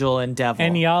angel and devil.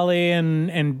 Aniali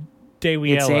and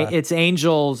Dewela. It's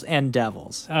angels and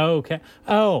devils. Oh, okay.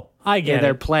 Oh, I get it.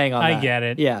 They're playing on that. I get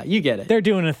it. Yeah, you get it. They're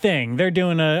doing a thing. They're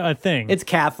doing a thing. It's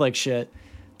Catholic shit.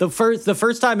 The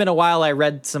first time in a while I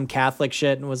read some Catholic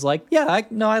shit and was like, yeah,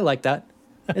 I like that.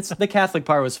 It's the Catholic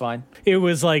part was fine. It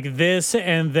was like this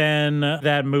and then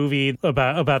that movie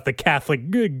about the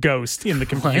Catholic ghost in the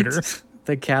computer.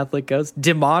 The Catholic ghost?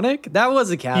 Demonic? That was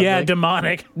a Catholic. Yeah,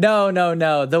 demonic.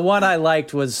 No. The one I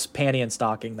liked was Panty and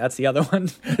Stocking. That's the other one.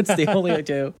 It's the only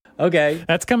two. Okay.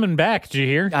 That's coming back. Did you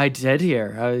hear? I did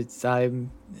hear.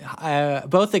 I'm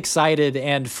both excited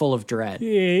and full of dread.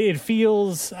 It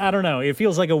feels, I don't know, it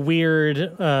feels like a weird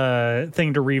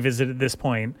thing to revisit at this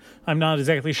point. I'm not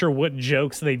exactly sure what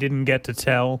jokes they didn't get to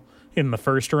tell in the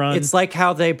first run. It's like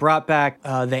how they brought back the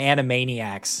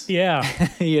Animaniacs. Yeah.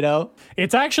 You know?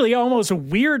 It's actually almost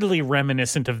weirdly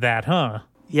reminiscent of that, huh?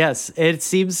 Yes, it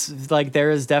seems like there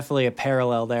is definitely a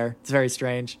parallel there. It's very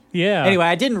strange. Yeah. Anyway,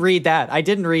 I didn't read that.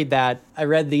 I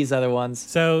read these other ones.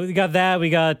 So we got that. We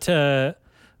got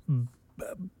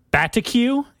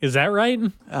Batoque. Is that right?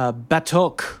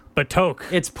 Batoque. Batoque.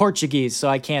 It's Portuguese, so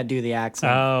I can't do the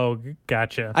accent. Oh,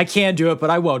 gotcha. I can do it, but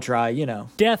I won't try, you know.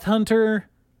 Death Hunter,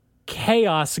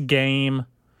 Chaos Game,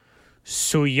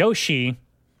 Tsuyoshi.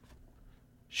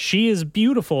 She is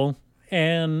beautiful,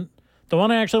 and the one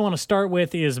I actually want to start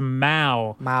with is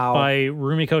Mao by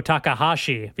Rumiko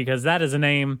Takahashi, because that is a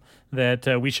name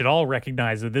that we should all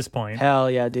recognize at this point. Hell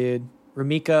yeah, dude.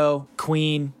 Rumiko,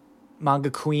 queen, manga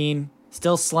queen,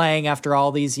 still slaying after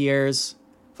all these years.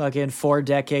 Fucking 4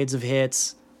 decades of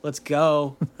hits. Let's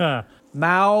go.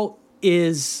 Mao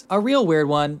is a real weird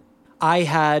one. I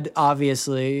had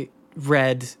obviously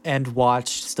read and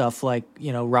watched stuff like,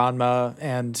 you know, Ranma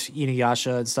and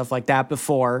Inuyasha and stuff like that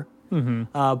before.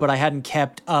 But I hadn't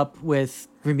kept up with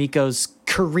Rumiko's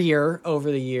career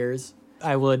over the years,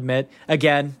 I will admit.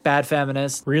 Again, bad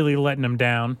feminist. Really letting him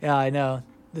down. Yeah, I know.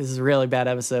 This is a really bad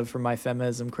episode for my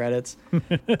feminism credits.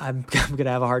 I'm going to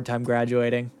have a hard time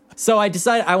graduating. So I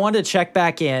decided I wanted to check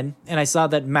back in, and I saw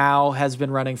that Mao has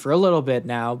been running for a little bit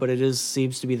now, but it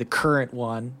seems to be the current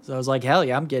one. So I was like, hell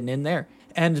yeah, I'm getting in there.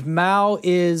 And Mao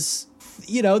is,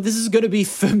 you know, this is going to be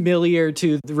familiar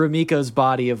to Rumiko's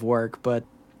body of work, but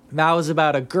Mao is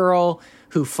about a girl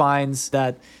who finds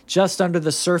that just under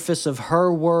the surface of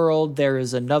her world, there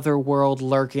is another world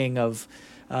lurking of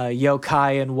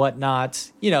yokai and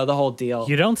whatnot. You know, the whole deal.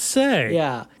 You don't say.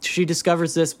 Yeah. She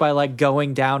discovers this by like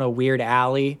going down a weird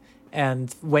alley.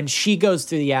 And when she goes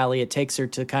through the alley, it takes her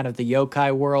to kind of the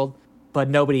yokai world, but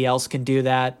nobody else can do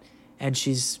that. And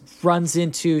she's runs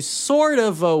into sort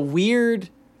of a weird,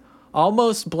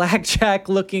 almost blackjack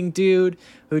looking dude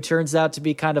who turns out to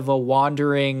be kind of a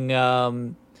wandering,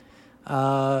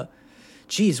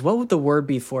 what would the word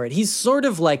be for it? He's sort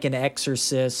of like an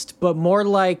exorcist, but more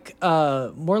like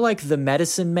the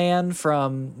medicine man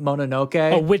from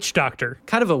Mononoke. A witch doctor.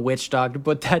 Kind of a witch doctor,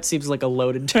 but that seems like a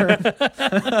loaded term.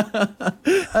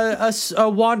 a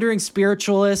wandering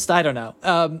spiritualist. I don't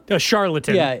know. A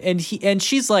charlatan. Yeah, and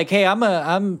she's like, hey,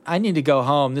 I need to go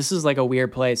home. This is like a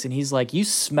weird place. And he's like, you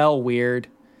smell weird.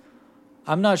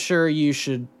 I'm not sure you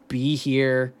should be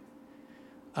here.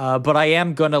 But I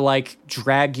am going to like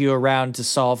drag you around to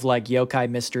solve like yokai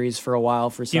mysteries for a while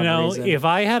for some reason. If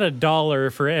I had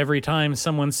 $1 for every time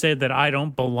someone said that I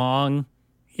don't belong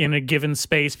in a given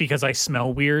space because I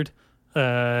smell weird,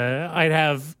 I'd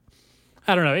have,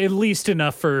 I don't know, at least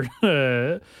enough for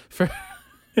at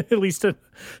least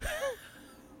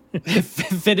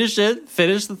Finish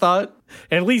the thought.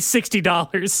 At least $60.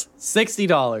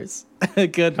 $60.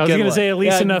 Good. I was going to say at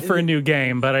least enough for a new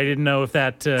game, but I didn't know if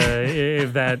that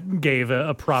gave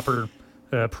a proper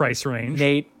price range.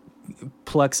 Nate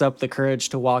plucks up the courage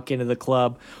to walk into the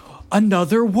club.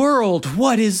 Another world.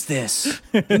 What is this?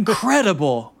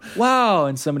 Incredible. Wow.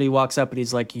 And somebody walks up and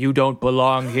he's like, you don't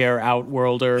belong here,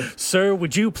 Outworlder. Sir,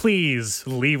 would you please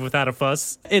leave without a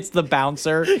fuss? It's the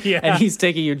bouncer. Yeah. And he's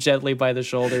taking you gently by the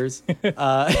shoulders.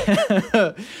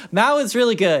 Mao is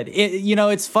really good.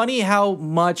 It's funny how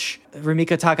much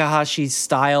Rumiko Takahashi's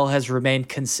style has remained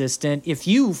consistent. If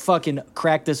you fucking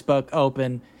crack this book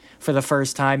open for the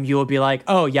first time, you will be like,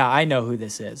 oh yeah, I know who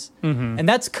this is. Mm-hmm. And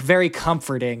that's very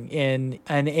comforting in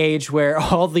an age where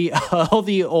all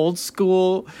the old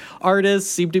school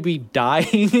artists seem to be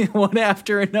dying one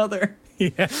after another.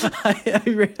 Yeah.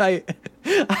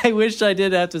 I wish I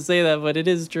didn't have to say that, but it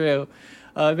is true.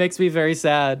 It makes me very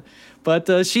sad.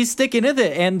 But she's sticking with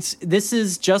it. And this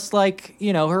is just like,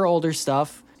 her older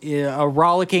stuff. A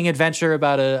rollicking adventure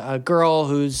about a girl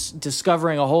who's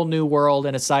discovering a whole new world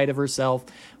and a side of herself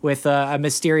with a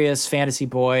mysterious fantasy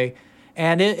boy.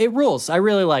 And it rules. I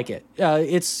really like it.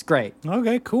 It's great.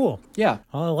 Okay, cool. Yeah.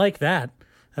 I like that.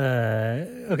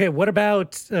 Okay, what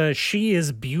about She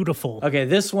is Beautiful? Okay,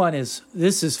 this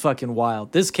is fucking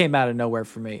wild. This came out of nowhere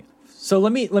for me. So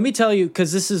let me tell you,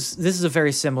 because this is a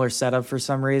very similar setup for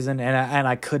some reason, and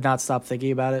I could not stop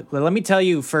thinking about it. But let me tell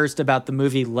you first about the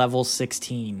movie Level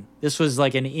 16. This was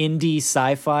like an indie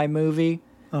sci-fi movie.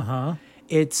 Uh-huh.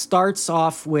 it starts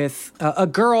off with a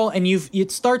girl, and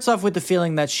it starts off with the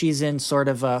feeling that she's in sort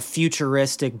of a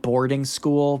futuristic boarding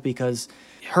school because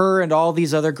her and all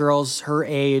these other girls her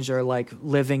age are like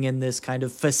living in this kind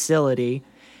of facility.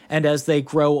 And as they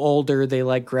grow older, they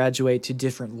like graduate to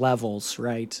different levels,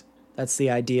 right? That's the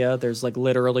idea. There's like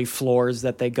literally floors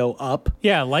that they go up.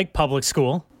 Yeah, like public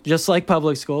school. Just like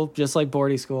public school, just like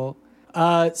boarding school.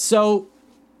 So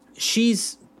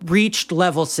she's reached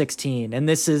level 16, and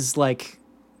this is the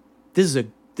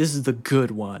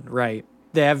good one, right?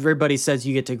 Everybody says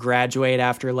you get to graduate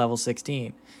after level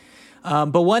 16.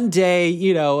 But one day,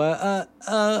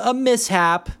 a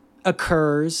mishap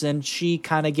occurs, and she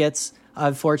kind of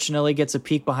unfortunately gets a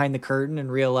peek behind the curtain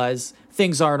and realize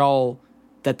things aren't all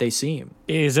that they seem.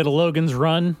 Is it a Logan's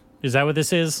Run? Is that what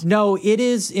this is? No, it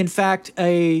is, in fact,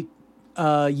 a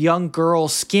young girl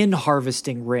skin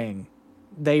harvesting ring.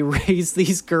 They raise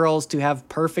these girls to have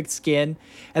perfect skin,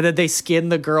 and then they skin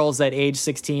the girls at age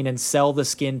 16 and sell the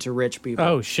skin to rich people.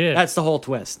 Oh, shit. That's the whole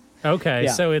twist. Okay,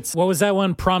 Yeah. so what was that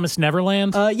one? Promised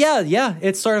Neverland? Yeah.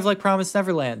 It's sort of like Promised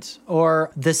Neverland.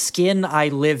 Or The Skin I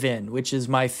Live In, which is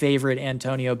my favorite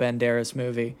Antonio Banderas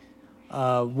movie.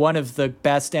 One of the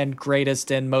best and greatest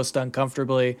and most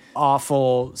uncomfortably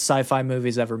awful sci-fi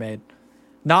movies ever made.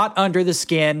 Not Under the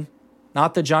Skin,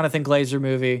 not the Jonathan Glazer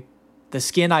movie. The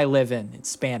Skin I Live In. It's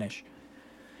Spanish.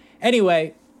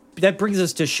 Anyway, that brings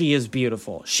us to She is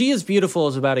Beautiful. She is Beautiful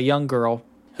is about a young girl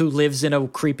who lives in a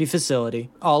creepy facility.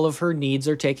 All of her needs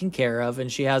are taken care of,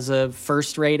 and she has a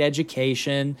first-rate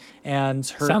education. And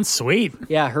her Sounds sweet.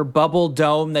 Yeah, her bubble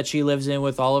dome that she lives in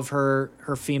with all of her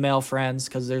female friends,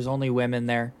 because there's only women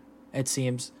there, it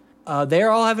seems.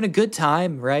 They're all having a good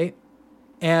time, right?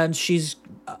 And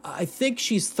I think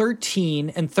she's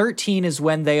 13, and 13 is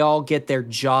when they all get their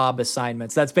job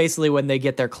assignments. That's basically when they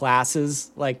get their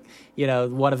classes. Like,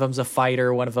 one of them's a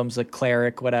fighter, one of them's a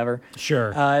cleric, whatever.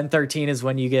 Sure. And 13 is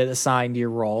when you get assigned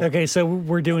your role. Okay, so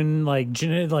we're doing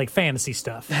like fantasy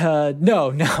stuff.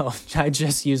 No. I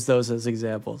just use those as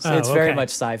examples. It's very much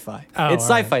sci-fi. It's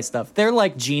sci-fi stuff. They're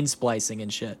like gene splicing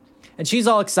and shit. And she's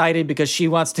all excited because she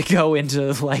wants to go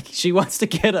into she wants to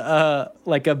get a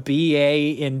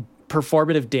BA in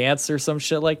performative dance or some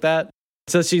shit like that.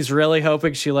 So she's really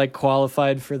hoping she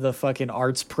qualified for the fucking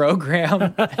arts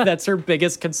program. That's her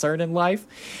biggest concern in life.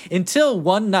 Until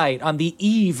one night on the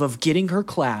eve of getting her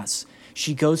class,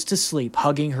 she goes to sleep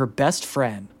hugging her best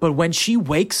friend. But when she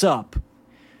wakes up,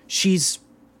 she's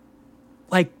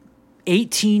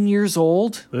 18 years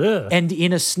old. Ugh. And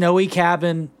in a snowy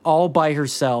cabin all by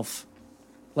herself.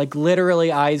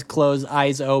 Literally eyes closed,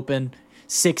 eyes open.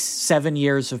 6-7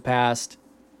 years have passed.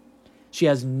 She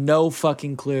has no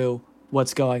fucking clue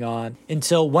what's going on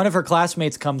until one of her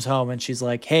classmates comes home and she's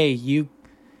like, hey, you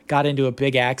got into a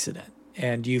big accident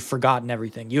and you've forgotten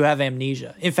everything. You have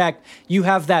amnesia. In fact, you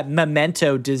have that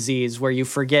memento disease where you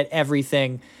forget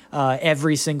everything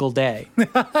every single day.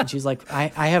 And she's like,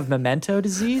 I have memento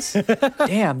disease?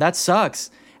 Damn, that sucks.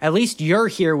 At least you're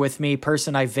here with me,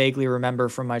 person I vaguely remember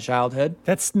from my childhood.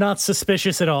 That's not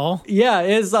suspicious at all. Yeah,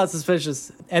 it is not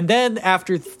suspicious. And then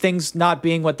after things not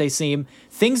being what they seem,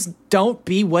 things don't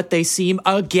be what they seem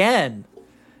again.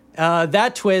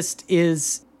 That twist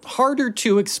is harder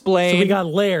to explain. So we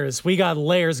got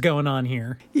layers going on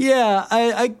here.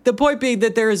 Yeah, the point being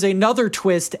that there is another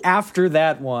twist after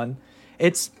that one.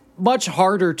 It's much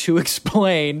harder to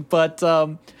explain, but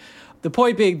the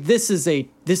point being, this is a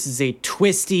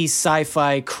twisty,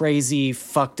 sci-fi, crazy,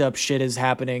 fucked up shit is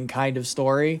happening kind of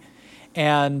story.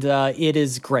 And it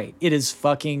is great. It is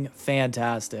fucking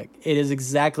fantastic. It is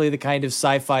exactly the kind of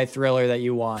sci-fi thriller that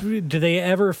you want. Do they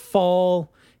ever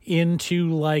fall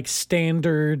into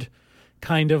standard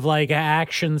kind of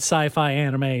action sci-fi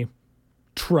anime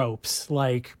tropes?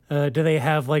 Do they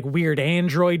have weird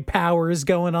android powers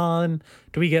going on?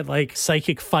 Do we get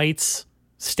psychic fights?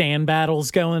 Stand battles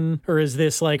going, or is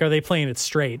this are they playing it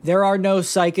straight? There are no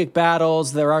psychic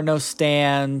battles, there are no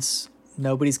stands,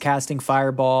 nobody's casting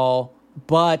fireball,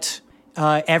 but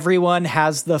everyone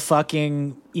has the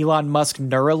fucking Elon Musk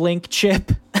Neuralink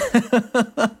chip.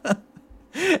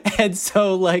 And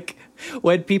so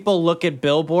when people look at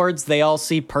billboards, they all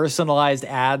see personalized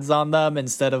ads on them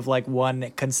instead of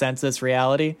one consensus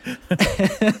reality.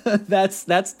 That's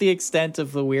the extent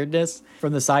of the weirdness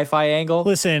from the sci-fi angle.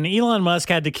 Listen, Elon Musk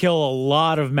had to kill a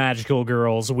lot of magical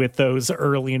girls with those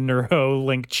early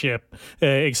Neuralink chip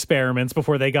experiments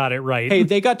before they got it right. Hey,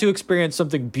 they got to experience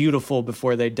something beautiful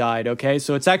before they died, okay?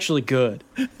 So it's actually good.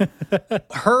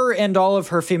 Her and all of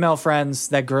her female friends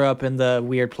that grew up in the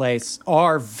weird place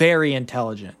are very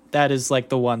intelligent. That is like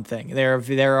the one thing.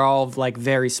 They're all like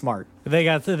very smart.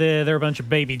 They're a bunch of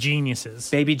baby geniuses.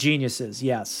 Baby geniuses,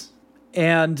 yes.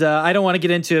 And I don't want to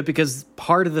get into it because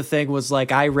part of the thing was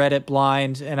like I read it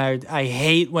blind, and I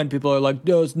hate when people are like,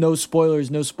 no spoilers,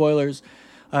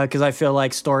 because I feel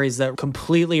like stories that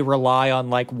completely rely on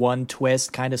like one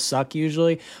twist kind of suck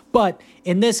usually. But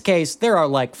in this case, there are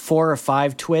like 4 or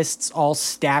 5 twists all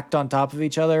stacked on top of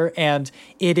each other, and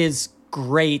it is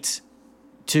great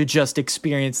to just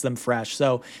experience them fresh.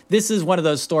 So this is one of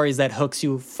those stories that hooks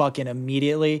you fucking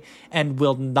immediately and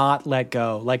will not let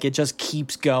go. Like, it just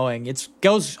keeps going. It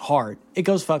goes hard. It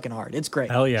goes fucking hard. It's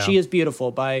great. Hell yeah. She is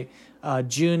Beautiful by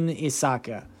Jun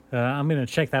Isaka. I'm going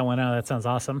to check that one out. That sounds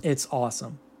awesome. It's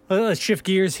awesome. Well, let's shift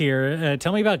gears here.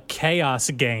 Tell me about Chaos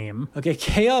Game. Okay,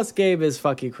 Chaos Game is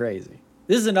fucking crazy.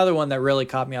 This is another one that really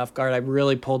caught me off guard. I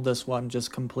really pulled this one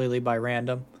just completely by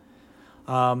random.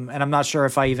 And I'm not sure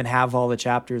if I even have all the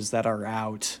chapters that are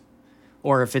out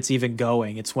or if it's even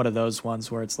going. It's one of those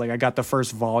ones where it's like I got the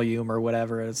first volume or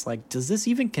whatever. And it's like, does this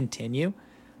even continue?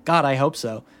 God, I hope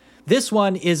so. This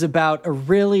one is about a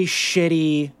really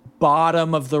shitty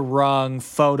bottom of the rung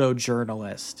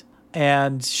photojournalist.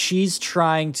 And she's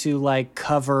trying to like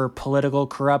cover political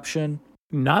corruption.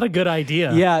 Not a good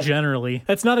idea, generally.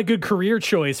 That's not a good career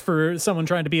choice for someone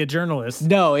trying to be a journalist.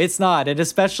 No, it's not. And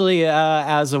especially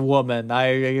as a woman,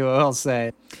 I will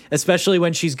say. Especially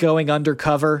when she's going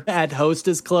undercover at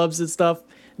hostess clubs and stuff.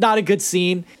 Not a good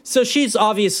scene. So she's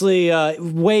obviously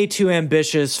way too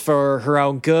ambitious for her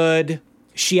own good.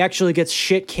 She actually gets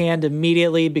shit canned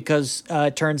immediately because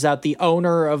it turns out the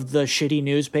owner of the shitty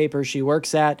newspaper she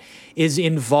works at is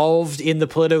involved in the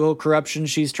political corruption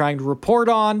she's trying to report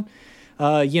on.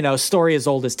 Story as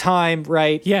old as time,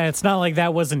 right? Yeah, it's not like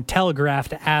that wasn't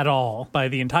telegraphed at all by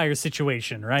the entire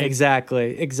situation, right?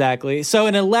 Exactly. So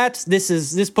in Alette,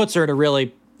 this puts her in a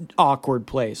really awkward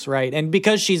place, right? And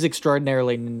because she's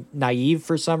extraordinarily naive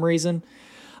for some reason,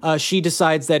 she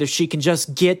decides that if she can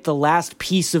just get the last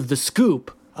piece of the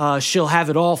scoop, she'll have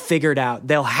it all figured out.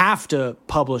 They'll have to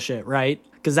publish it, right?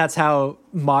 Because that's how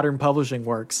modern publishing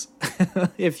works.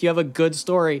 If you have a good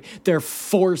story, they're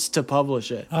forced to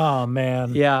publish it. Oh,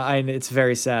 man. Yeah, it's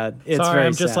very sad.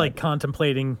 I'm just like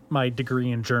contemplating my degree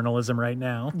in journalism right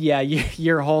now. Yeah,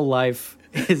 your whole life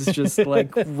is just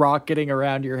like rocketing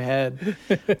around your head.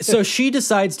 So she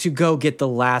decides to go get the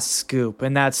last scoop,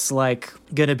 and that's like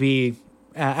going to be,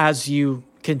 as you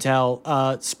can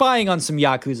tell, spying on some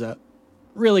Yakuza.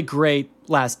 Really great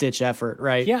last-ditch effort,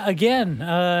 right? Yeah, again,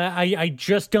 I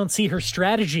just don't see her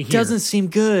strategy here. Doesn't seem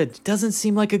good. Doesn't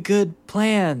seem like a good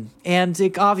plan. And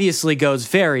it obviously goes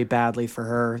very badly for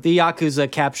her. The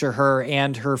Yakuza capture her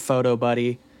and her photo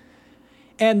buddy.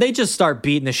 And they just start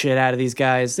beating the shit out of these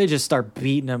guys. They just start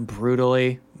beating them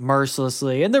brutally,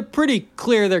 mercilessly. And they're pretty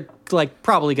clear they're like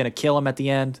probably going to kill him at the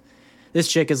end. This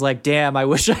chick is like, damn, I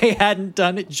wish I hadn't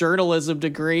done a journalism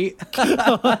degree.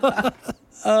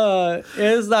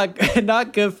 It's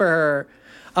not good for her.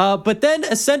 But then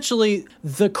essentially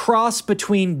the cross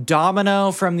between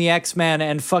Domino from the X-Men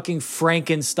and fucking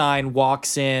Frankenstein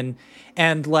walks in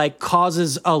and like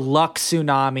causes a luck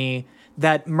tsunami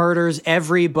that murders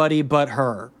everybody but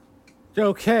her.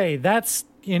 Okay, that's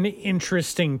an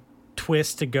interesting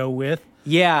twist to go with.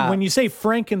 Yeah. When you say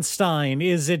Frankenstein,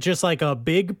 is it just like a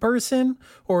big person,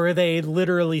 or are they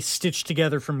literally stitched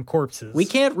together from corpses? We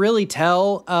can't really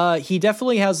tell. He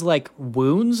definitely has like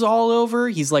wounds all over.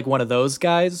 He's like one of those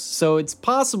guys. So it's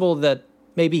possible that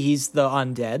maybe he's the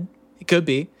undead. It could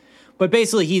be. But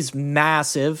basically he's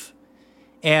massive,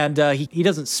 and he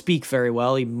doesn't speak very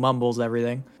well. He mumbles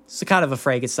everything. It's kind of a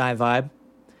Frankenstein vibe.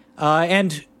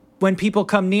 And when people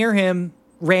come near him,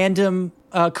 random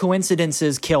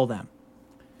coincidences kill them.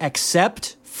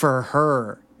 Except for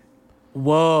her.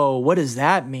 Whoa, what does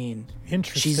that mean?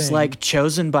 Interesting. She's like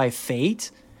chosen by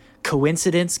fate?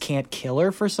 Coincidence can't kill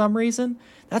her for some reason?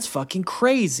 That's fucking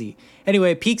crazy.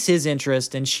 Anyway, it piques his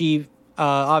interest, and she,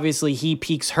 obviously he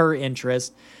piques her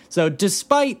interest. So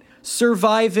despite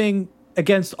surviving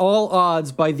against all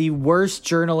odds by the worst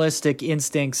journalistic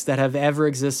instincts that have ever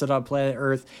existed on planet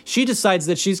Earth, she decides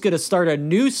that she's going to start a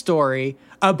new story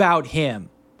about him,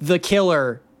 the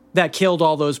killer that killed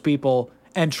all those people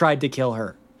and tried to kill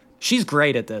her. She's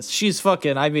great at this. She's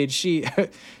fucking, I mean,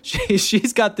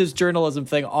 she's got this journalism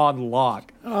thing on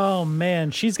lock. Oh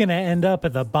man, she's going to end up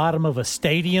at the bottom of a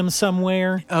stadium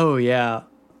somewhere. Oh yeah.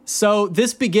 So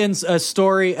this begins a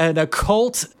story, an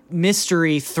occult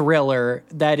mystery thriller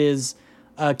that is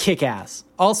kick-ass.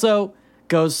 Also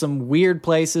goes some weird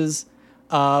places.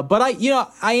 But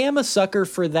I am a sucker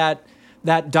for that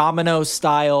Domino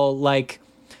style, like,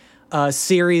 a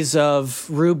series of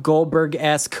Rube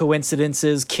Goldberg-esque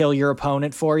coincidences kill your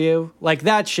opponent for you. Like,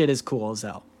 that shit is cool as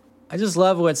hell. I just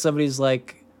love when somebody's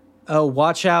like, oh,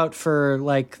 watch out for,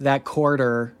 like, that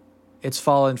quarter. It's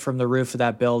fallen from the roof of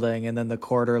that building, and then the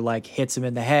quarter, like, hits him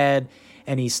in the head,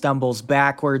 and he stumbles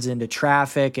backwards into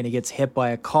traffic, and he gets hit by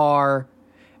a car,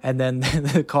 and then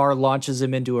the car launches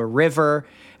him into a river,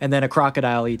 and then a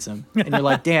crocodile eats him. And you're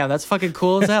like, damn, that's fucking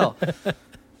cool as hell.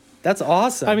 That's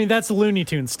awesome. I mean, that's Looney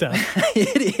Tunes stuff.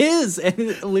 It is.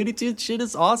 And Looney Tunes shit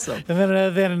is awesome.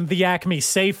 And then the Acme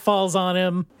safe falls on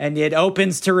him. And it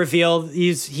opens to reveal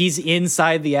he's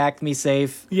inside the Acme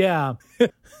safe. Yeah.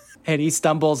 And he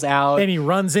stumbles out. And he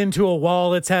runs into a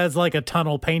wall that has like a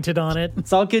tunnel painted on it.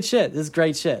 It's all good shit. This is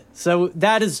great shit. So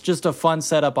that is just a fun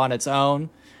setup on its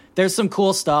own. There's some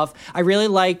cool stuff. I really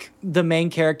like the main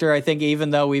character. I think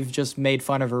even though we've just made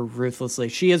fun of her ruthlessly,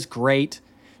 she is great.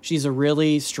 She's a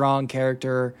really strong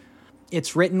character.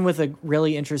 It's written with a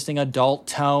really interesting adult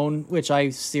tone, which I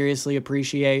seriously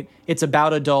appreciate. It's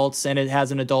about adults, and it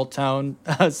has an adult tone,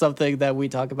 something that we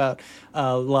talk about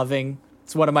loving.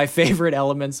 It's one of my favorite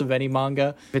elements of any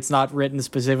manga. It's not written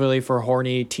specifically for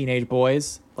horny teenage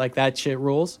boys. Like, that shit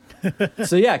rules.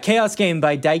 So yeah, Chaos Game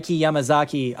by Daiki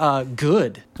Yamazaki.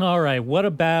 Good. All right. What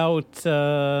about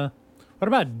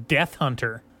Death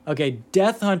Hunter? Okay,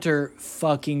 Death Hunter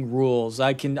fucking rules.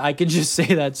 I can just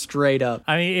say that straight up.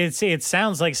 I mean, it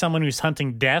sounds like someone who's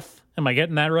hunting death. Am I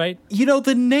getting that right? You know,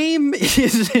 the name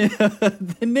is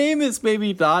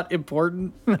maybe not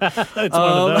important. It's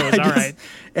one of those. All right.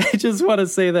 I just want to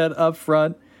say that up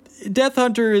front. Death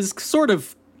Hunter is sort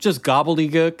of just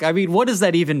gobbledygook. I mean, what does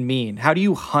that even mean? How do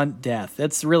you hunt death?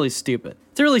 That's really stupid.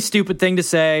 It's a really stupid thing to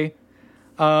say.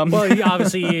 Well,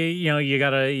 obviously, you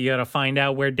gotta find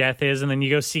out where death is, and then you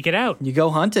go seek it out. You go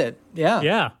hunt it. Yeah.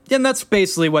 Yeah. And that's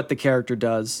basically what the character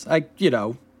does.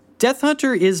 Death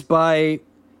Hunter is by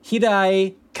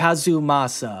Hirai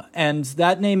Kazumasa, and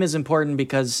that name is important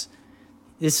because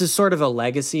this is sort of a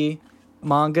legacy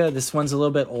manga. This one's a little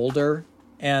bit older,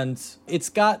 and it's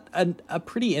got a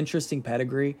pretty interesting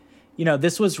pedigree.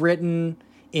 This was written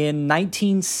in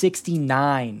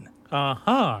 1969.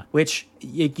 Which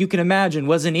you can imagine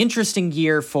was an interesting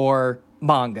year for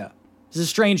manga. It's a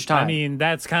strange time. I mean,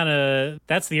 that's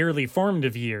the early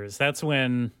formative years. That's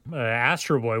when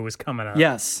Astro Boy was coming up.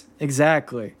 Yes,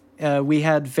 exactly. We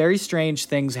had very strange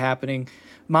things happening.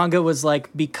 Manga was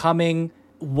like becoming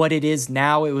what it is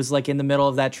now. It was like in the middle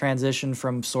of that transition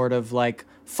from sort of like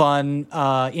fun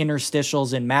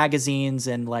interstitials in magazines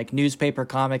and like newspaper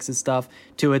comics and stuff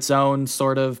to its own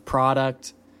sort of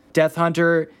product. Death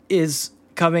Hunter is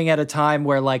coming at a time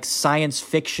where like science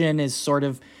fiction is sort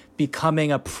of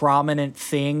becoming a prominent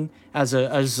thing as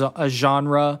a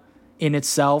genre in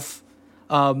itself.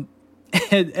 And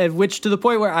which to the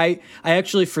point where I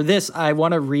actually, for this, I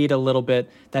want to read a little bit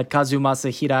that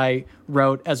Kazumasa Hirai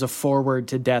wrote as a foreword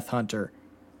to Death Hunter.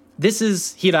 This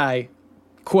is Hirai,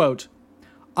 quote,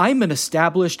 "I'm an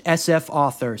established SF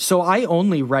author, so I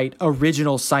only write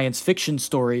original science fiction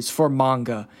stories for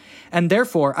manga, and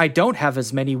therefore I don't have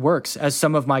as many works as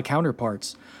some of my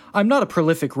counterparts. I'm not a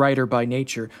prolific writer by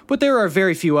nature, but there are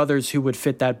very few others who would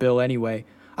fit that bill anyway.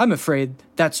 I'm afraid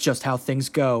that's just how things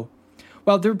go.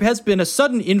 While there has been a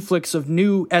sudden influx of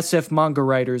new SF manga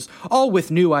writers, all with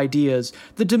new ideas,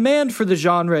 the demand for the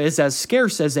genre is as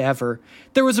scarce as ever.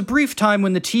 There was a brief time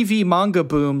when the TV manga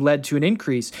boom led to an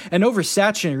increase, an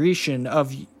oversaturation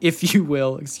of, if you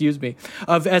will, of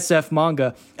SF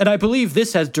manga, and I believe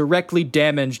this has directly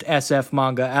damaged SF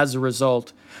manga as a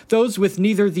result. Those with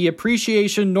neither the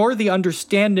appreciation nor the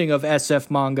understanding of SF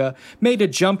manga made a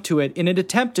jump to it in an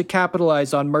attempt to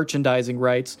capitalize on merchandising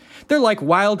rights. They're like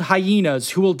wild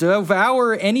hyenas who will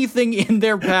devour anything in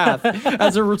their path.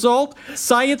 As a result,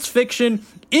 science fiction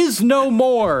is no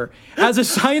more. As a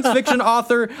science fiction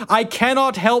author, I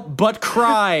cannot help but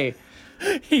cry."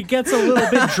 He gets a little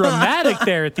bit dramatic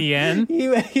there at the end.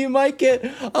 He might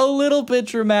get a little bit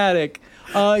dramatic.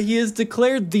 He has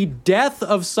declared the death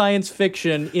of science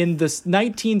fiction in the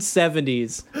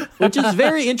 1970s, which is a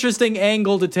very interesting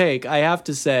angle to take, I have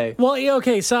to say. Well,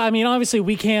 okay, so I mean, obviously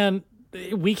we can't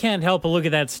help but look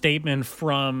at that statement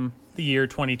from the year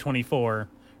 2024.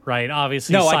 Right,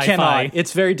 obviously no, sci-fi. I cannot.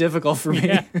 It's very difficult for me.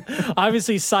 Yeah.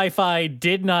 Obviously, sci-fi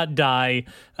did not die,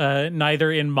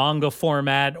 neither in manga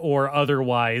format or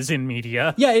otherwise in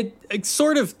media. Yeah, it's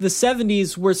sort of, the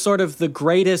 70s were sort of the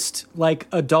greatest, like,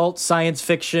 adult science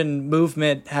fiction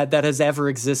movement that has ever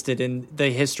existed in the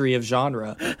history of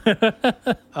genre.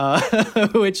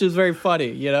 Which is very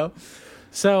funny, you know?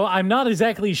 So I'm not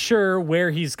exactly sure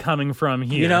where he's coming from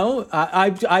here. You know,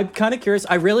 I'm kind of curious.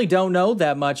 I really don't know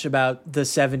that much about the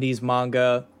 70s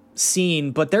manga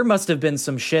scene, but there must have been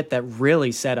some shit that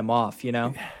really set him off, you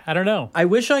know? I don't know. I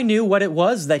wish I knew what it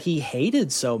was that he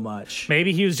hated so much.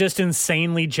 Maybe he was just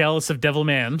insanely jealous of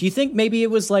Devilman. Do you think maybe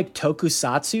it was like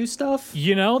tokusatsu stuff?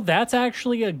 You know, that's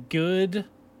actually a good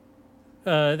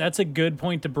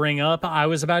point to bring up. I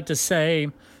was about to say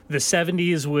the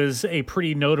 70s was a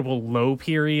pretty notable low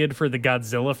period for the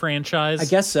Godzilla franchise. I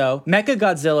guess so.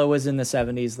 Mechagodzilla was in the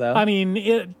 70s, though. I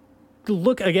mean,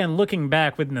 looking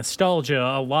back with nostalgia,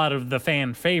 a lot of the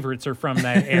fan favorites are from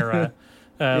that era.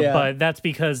 But that's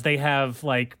because they have,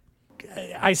 like,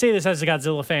 I say this as a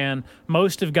Godzilla fan,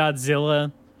 most of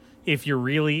Godzilla, if you're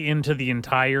really into the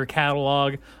entire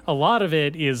catalog, a lot of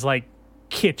it is, like,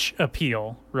 kitsch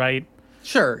appeal, right?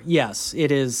 Sure, yes,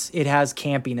 it is. It has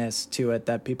campiness to it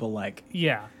that people like.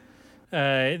 Yeah.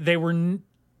 They were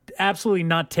absolutely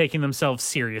not taking themselves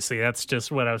seriously. That's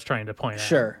just what I was trying to point out.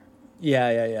 Sure.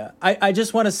 Yeah. I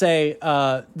just want to say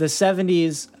the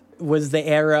 70s was the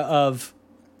era of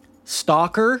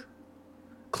Stalker,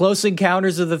 Close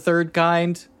Encounters of the Third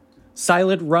Kind,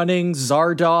 Silent Running,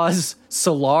 Zardoz,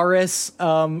 Solaris.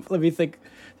 Let me think.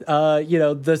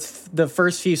 The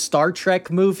first few Star Trek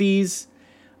movies.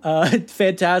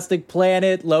 Fantastic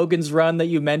Planet, Logan's Run that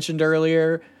you mentioned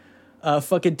earlier,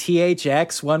 fucking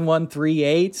THX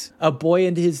 1138, A Boy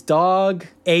and His Dog,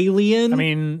 Alien. I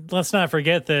mean, let's not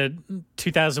forget that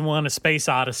 2001: A Space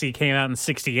Odyssey came out in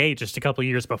 '68, just a couple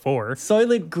years before.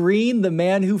 Soylent Green, The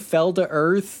Man Who Fell to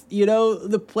Earth,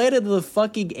 the Planet of the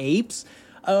fucking Apes.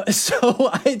 So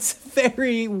it's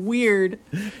very weird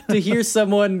to hear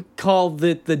someone call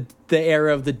the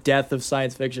era of the death of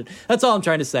science fiction. That's all I'm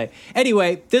trying to say.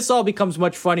 Anyway, this all becomes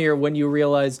much funnier when you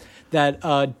realize that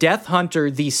Death Hunter,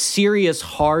 the serious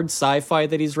hard sci-fi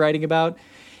that he's writing about,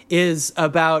 is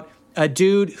about a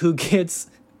dude who gets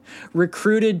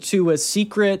recruited to a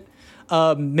secret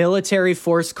military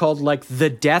force called like the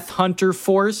Death Hunter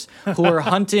Force, who are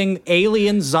hunting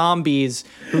alien zombies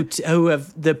who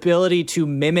have the ability to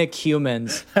mimic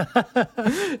humans.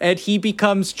 And he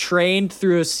becomes trained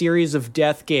through a series of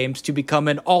death games to become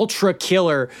an ultra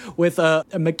killer with a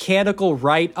mechanical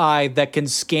right eye that can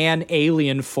scan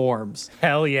alien forms.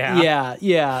 Hell yeah.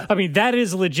 Yeah. I mean, that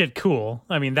is legit cool.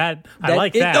 I mean, I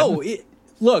like that.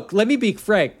 Look, let me be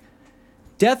frank.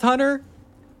 Death Hunter,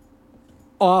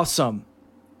 awesome.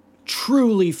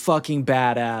 Truly fucking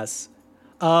badass.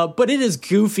 But it is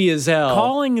goofy as hell.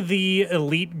 Calling the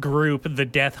elite group the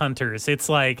Death Hunters, it's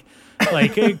like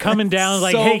coming down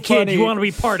like, hey kid, funny. you want to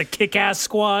be part of Kick-Ass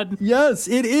Squad? Yes,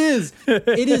 it is.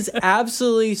 It is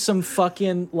absolutely some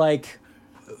fucking like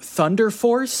Thunder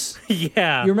Force.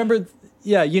 Yeah. You remember?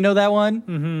 Yeah, you know that one?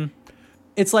 Mm-hmm.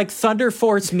 It's like Thunder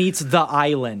Force meets The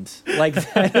Island. Like,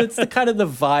 it's the kind of the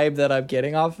vibe that I'm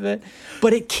getting off of it.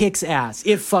 But it kicks ass.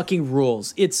 It fucking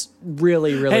rules. It's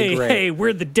really, really great. Hey,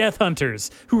 we're the Death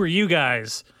Hunters. Who are you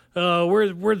guys?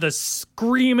 We're the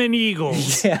Screaming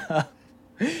Eagles. Yeah.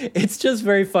 It's just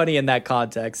very funny in that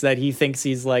context that he thinks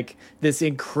he's like this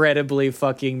incredibly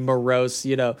fucking morose,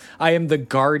 I am the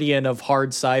guardian of hard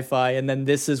sci-fi, and then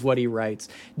this is what he writes.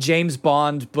 James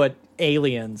Bond, but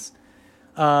aliens.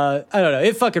 I don't know.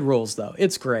 It fucking rules, though.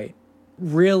 It's great.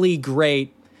 Really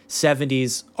great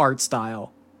 70s art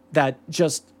style that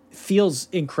just feels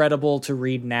incredible to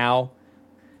read now.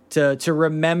 To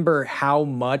remember how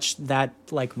much that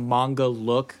like manga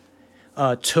look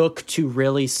took to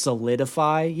really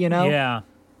solidify, Yeah.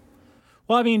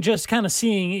 Well, I mean, just kind of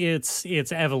seeing its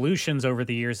evolutions over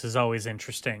the years is always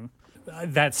interesting.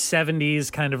 That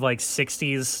 70s kind of like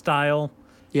 60s style.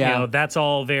 Yeah. That's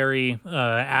all very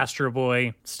Astro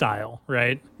Boy style,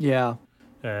 right? Yeah.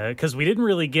 Because we didn't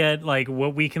really get like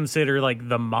what we consider like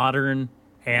the modern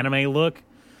anime look.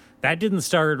 That didn't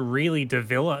start really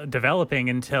developing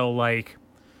until like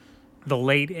the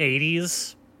late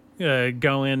 80s,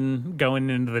 going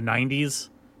into the 90s.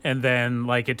 And then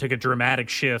like it took a dramatic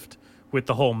shift with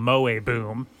the whole moe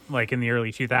boom, like in the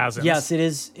early 2000s. Yes, it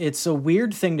is. It's a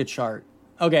weird thing to chart.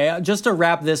 Okay, just to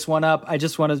wrap this one up, I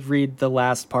just want to read the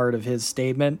last part of his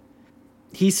statement.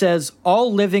 He says,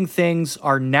 all living things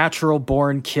are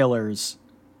natural-born killers.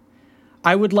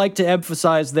 I would like to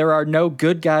emphasize there are no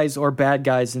good guys or bad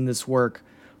guys in this work,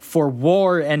 for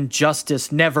war and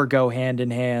justice never go hand in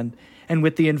hand, and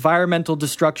with the environmental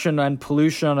destruction and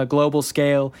pollution on a global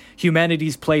scale,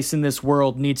 humanity's place in this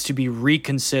world needs to be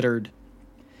reconsidered.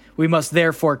 We must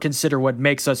therefore consider what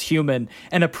makes us human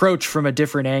and approach from a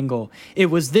different angle. It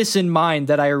was this in mind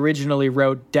that I originally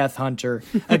wrote Death Hunter.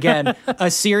 Again, a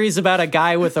series about a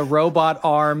guy with a robot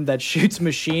arm that shoots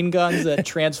machine guns at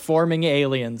transforming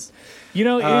aliens. When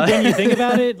you think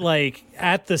about it, like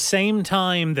at the same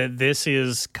time that this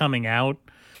is coming out,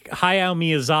 Hayao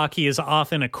Miyazaki is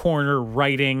off in a corner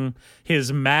writing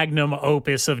his magnum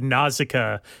opus of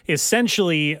Nausicaa,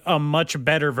 essentially a much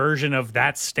better version of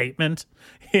that statement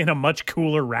in a much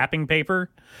cooler wrapping paper.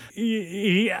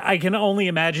 I can only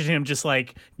imagine him just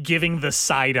like giving the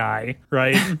side eye,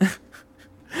 right?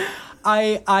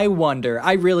 I wonder.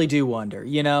 I really do wonder.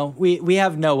 You know, we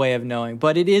have no way of knowing,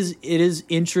 but it is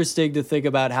interesting to think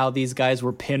about how these guys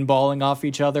were pinballing off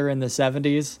each other in the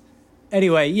 70s.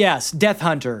 Anyway, yes, Death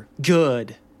Hunter,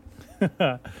 good.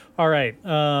 All right,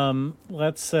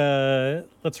 let's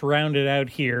round it out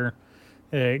here.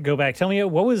 Go back. Tell me,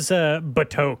 what was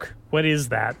Batoque? What is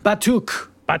that? Batoque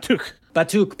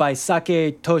by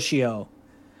Sake Toshio.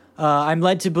 I'm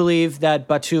led to believe that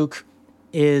Batoque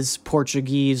is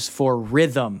Portuguese for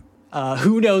rhythm.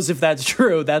 Who knows if that's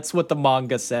true? That's what the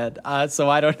manga said. So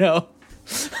I don't know.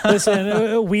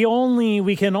 Listen,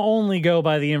 we can only go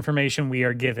by the information we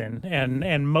are given,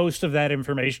 and most of that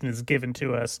information is given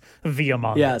to us via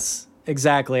manga. Yes,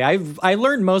 exactly. I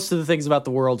learned most of the things about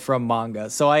the world from manga,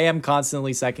 so I am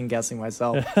constantly second guessing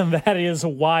myself. That is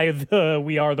why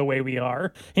we are the way we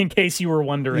are. In case you were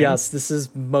wondering. Yes, this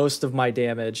is most of my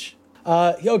damage.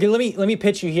 Okay, let me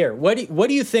pitch you here. What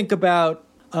do you think about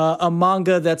a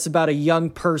manga that's about a young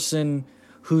person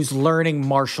who's learning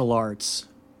martial arts?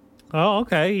 Oh,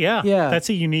 okay, yeah. That's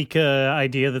a unique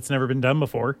idea that's never been done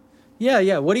before.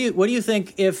 Yeah. What do you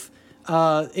think if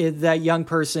that young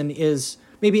person is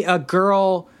maybe a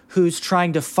girl who's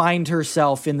trying to find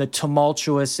herself in the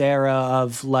tumultuous era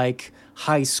of like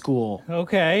high school?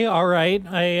 Okay, all right,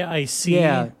 I see.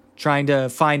 Yeah, trying to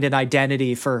find an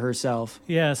identity for herself.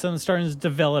 Yeah, something's starting to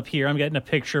develop here. I'm getting a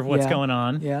picture of what's going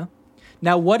on. Yeah.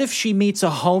 Now, what if she meets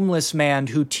a homeless man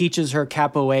who teaches her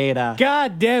capoeira?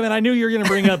 God damn it, I knew you were going to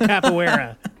bring up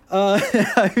capoeira.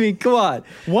 I mean, come on.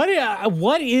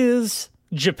 What is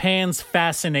Japan's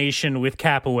fascination with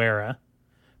capoeira?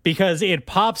 Because it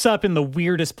pops up in the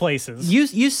weirdest places.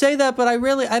 You say that, but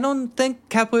I don't think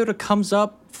capoeira comes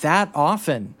up that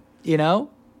often, you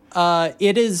know?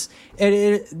 Sometimes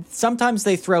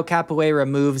they throw capoeira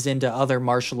moves into other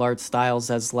martial arts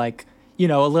styles as like, you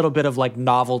know, a little bit of like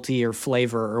novelty or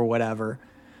flavor or whatever.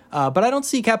 But I don't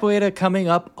see capoeira coming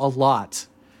up a lot.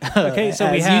 Okay,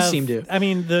 so we have, you seem to. I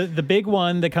mean, the big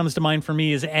one that comes to mind for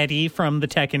me is Eddie from the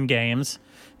Tekken games.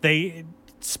 They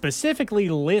specifically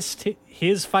list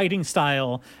his fighting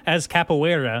style as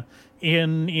capoeira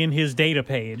in his data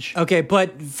page. Okay,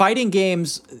 but fighting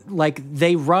games, like,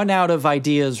 they run out of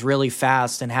ideas really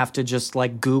fast and have to just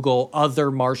like Google other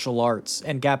martial arts,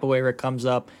 and capoeira comes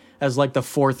up as like the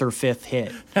fourth or fifth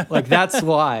hit. Like, that's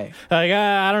why.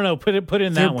 I don't know. Put in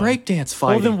that one. They're breakdance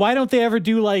fighting. Well, then why don't they ever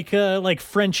do like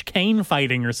French cane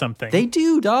fighting or something? They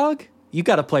do, dog. You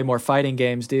got to play more fighting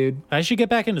games, dude. I should get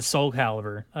back into Soul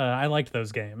Calibur. I liked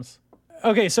those games.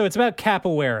 Okay, so it's about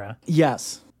capoeira.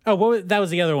 Yes. Oh, that was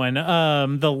the other one.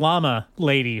 The llama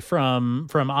lady from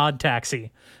Odd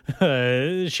Taxi.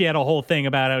 She had a whole thing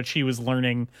about how she was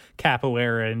learning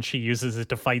capoeira and she uses it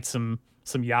to fight some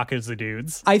Yakuza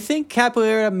dudes. I think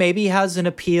capoeira maybe has an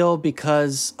appeal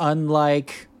because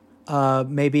unlike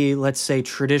maybe, let's say,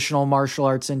 traditional martial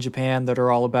arts in Japan that are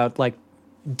all about like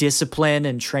discipline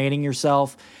and training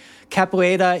yourself,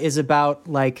 capoeira is about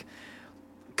like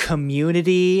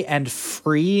community and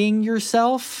freeing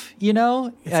yourself, you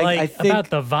know? It's I think about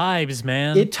the vibes,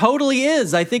 man. It totally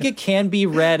is. I think it can be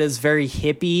read as very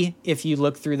hippie if you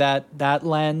look through that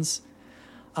lens.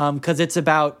 Because it's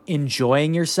about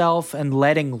enjoying yourself and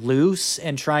letting loose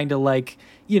and trying to, like,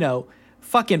 you know,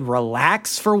 fucking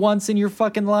relax for once in your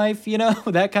fucking life, you know,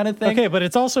 that kind of thing. Okay, but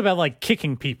it's also about, like,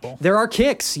 kicking people. There are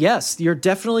kicks, yes. You're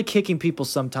definitely kicking people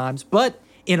sometimes, but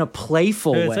in a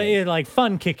playful way. It's like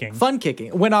fun kicking. Fun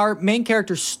kicking. When our main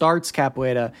character starts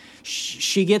capoeira,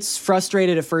 she gets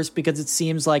frustrated at first because it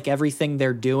seems like everything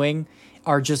they're doing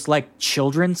are just, like,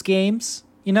 children's games.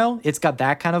 You know, it's got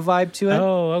that kind of vibe to it.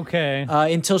 Oh, okay.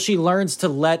 Until she learns to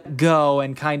let go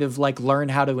and kind of like learn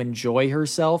how to enjoy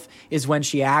herself is when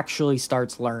she actually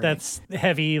starts learning. That's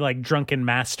heavy, like drunken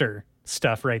master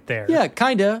stuff right there. Yeah,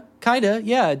 kinda.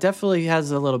 Yeah, it definitely has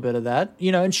a little bit of that.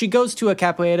 You know, and she goes to a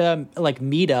capoeira like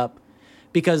meetup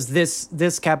because this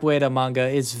capoeira manga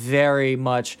is very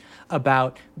much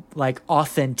about like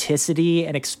authenticity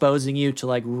and exposing you to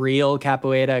like real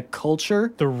capoeira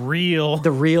culture. The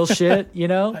real shit, you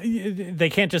know? They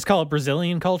can't just call it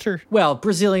Brazilian culture? Well,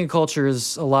 Brazilian culture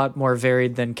is a lot more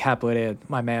varied than capoeira,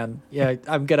 my man. Yeah,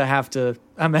 I'm gonna have to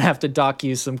dock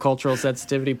you some cultural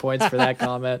sensitivity points for that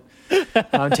comment.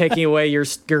 I'm taking away your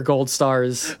gold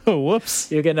stars. Oh,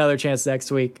 whoops. You'll get another chance next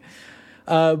week.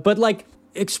 But like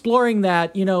exploring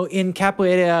that, you know, in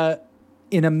capoeira,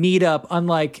 in a meetup,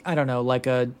 unlike, I don't know, like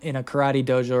in a karate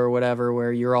dojo or whatever,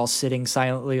 where you're all sitting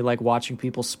silently, like watching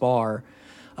people spar.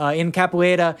 In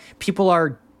capoeira, people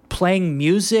are playing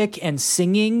music and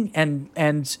singing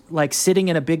and like sitting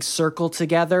in a big circle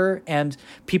together, and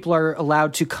people are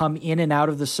allowed to come in and out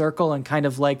of the circle and kind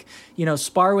of like,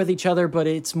 spar with each other, but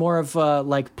it's more of a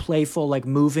like playful, like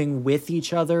moving with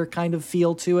each other kind of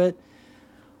feel to it.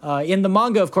 In the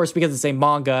manga, of course, because it's a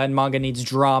manga and manga needs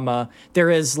drama, there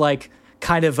is like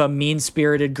kind of a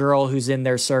mean-spirited girl who's in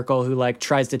their circle who like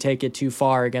tries to take it too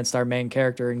far against our main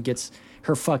character and gets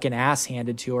her fucking ass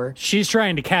handed to her. She's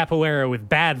trying to capoeira with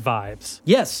bad vibes.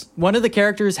 Yes, one of the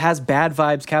characters has bad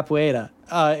vibes capoeira,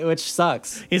 which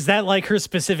sucks. Is that like her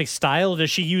specific style? Does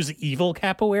she use evil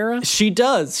capoeira? She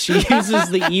does. She uses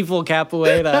the evil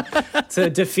capoeira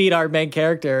to defeat our main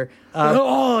character.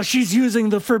 She's using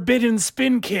the forbidden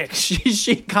spin kick.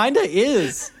 She kind of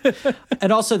is.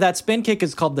 And also that spin kick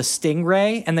is called the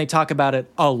Stingray, and they talk about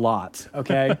it a lot,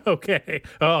 okay? Okay.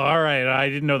 Oh, all right. I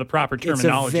didn't know the proper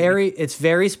terminology. It's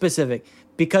very specific.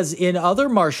 Because in other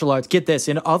martial arts, get this,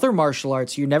 in other martial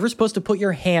arts, you're never supposed to put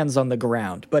your hands on the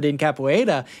ground. But in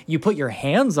capoeira, you put your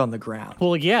hands on the ground.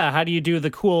 Well, yeah. How do you do the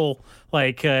cool,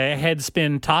 like, head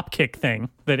spin top kick thing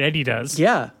that Eddie does?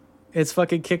 Yeah. It's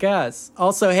fucking kick-ass.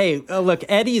 Also, hey, look,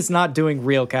 Eddie's not doing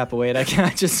real capoeira. I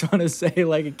just want to say,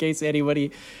 like, in case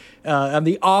anybody, on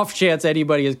the off chance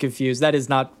anybody is confused, that is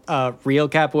not real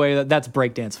capoeira. That's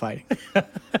breakdance fighting.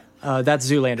 That's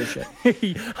Zoolander shit.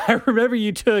 I remember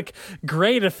you took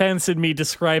great offense in me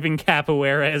describing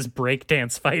capoeira as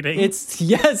breakdance fighting.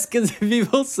 Yes, because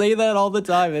people say that all the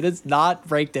time, and it's not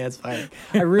breakdance fighting.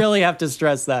 I really have to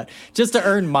stress that. Just to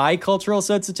earn my cultural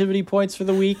sensitivity points for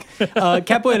the week,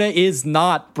 capoeira is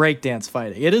not breakdance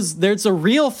fighting. There's a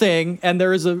real thing, and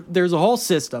there's a whole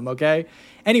system, okay?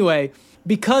 Anyway,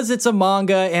 because it's a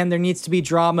manga and there needs to be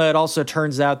drama, it also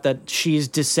turns out that she's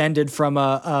descended from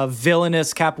a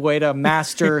villainous capoeira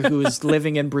master who is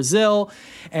living in Brazil,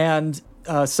 and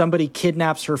somebody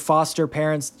kidnaps her foster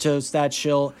parents so that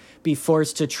she'll be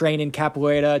forced to train in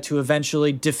capoeira to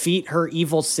eventually defeat her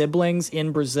evil siblings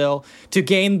in Brazil to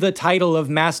gain the title of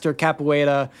Master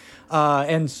Capoeira,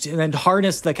 and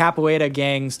harness the capoeira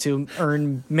gangs to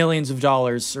earn millions of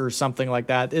dollars or something like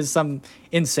that. Is some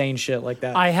insane shit like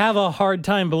that. I have a hard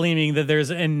time believing that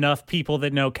there's enough people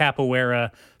that know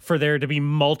capoeira for there to be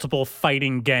multiple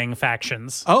fighting gang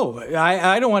factions. Oh,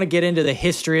 I don't want to get into the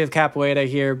history of capoeira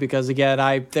here because,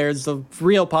 again, there's a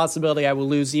real possibility I will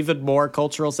lose even more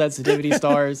cultural sensitivity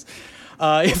stars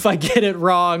if I get it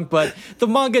wrong. But the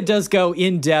manga does go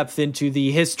in depth into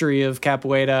the history of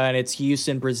capoeira and its use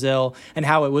in Brazil and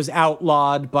how it was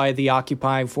outlawed by the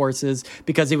occupying forces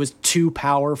because it was too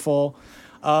powerful.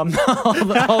 All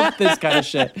this kind of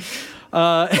shit.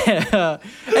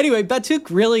 Anyway, Batoque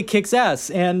really kicks ass,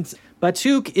 and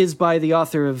Batoque is by the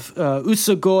author of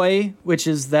Usugoi, which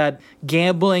is that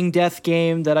gambling death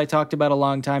game that I talked about a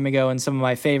long time ago and some of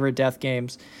my favorite death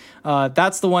games.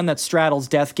 That's the one that straddles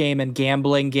death game and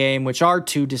gambling game, which are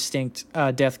two distinct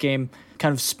death game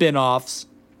kind of spin-offs.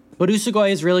 But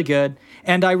Usugoi is really good,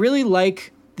 and I really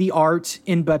like the art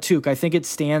in Batoque. I think it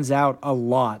stands out a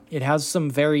lot. It has some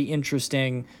very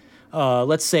interesting,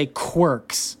 let's say,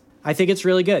 quirks. I think it's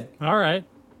really good. All right.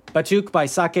 Batoque by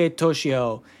Sake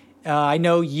Toshio. I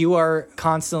know you are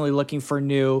constantly looking for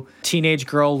new teenage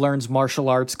girl learns martial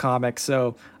arts comics,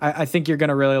 so I think you're going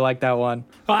to really like that one.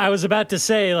 Well, I was about to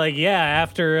say, like, yeah,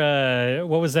 after,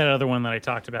 what was that other one that I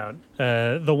talked about?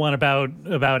 The one about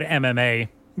MMA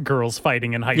girls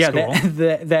fighting in high school. Yeah,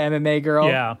 the MMA girl.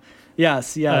 Yeah.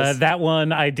 Yes. That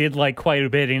one I did like quite a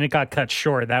bit, and it got cut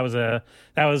short. That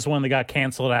was one that got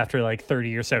canceled after like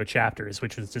 30 or so chapters,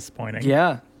 which was disappointing.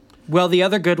 Yeah. Well, the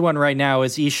other good one right now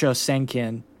is Isho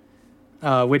Senkin,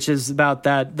 which is about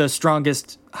the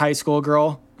strongest high school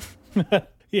girl.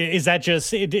 Is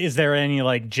there any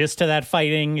like gist to that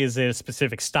fighting? Is it a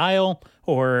specific style,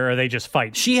 or are they just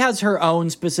fighting? She has her own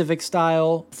specific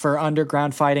style for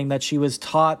underground fighting that she was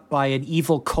taught by an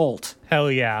evil cult. Hell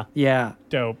yeah. Yeah.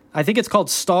 Dope. I think it's called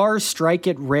Star Strike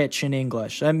It Rich in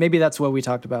English. And maybe that's what we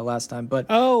talked about last time, but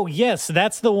oh, yes,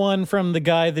 that's the one from the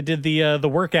guy that did the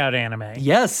workout anime.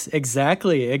 Yes,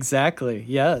 exactly.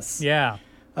 Yes. Yeah.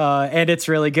 And it's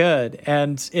really good.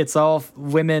 And it's all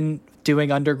women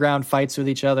doing underground fights with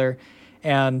each other.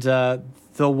 And the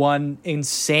one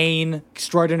insane,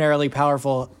 extraordinarily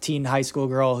powerful teen high school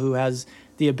girl who has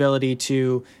the ability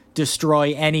to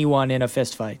destroy anyone in a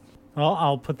fist fight. Well,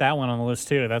 I'll put that one on the list,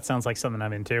 too. That sounds like something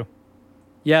I'm into.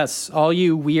 Yes, all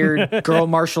you weird girl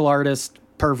martial artist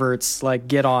perverts, like,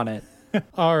 get on it.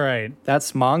 All right.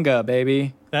 That's manga,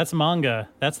 baby. That's manga.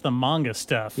 That's the manga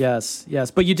stuff. Yes.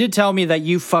 But you did tell me that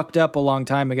you fucked up a long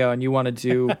time ago, and you wanted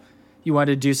to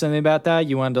do something about that.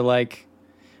 You wanted to like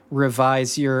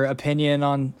revise your opinion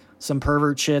on some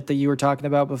pervert shit that you were talking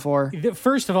about before.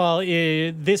 First of all,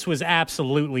 this was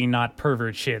absolutely not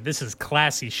pervert shit. This is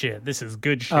classy shit. This is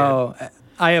good shit. Oh,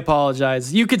 I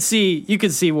apologize. You could see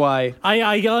why.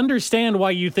 I understand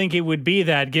why you think it would be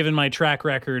that, given my track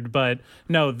record, but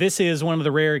no, this is one of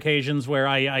the rare occasions where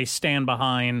I stand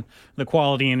behind the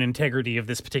quality and integrity of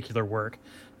this particular work.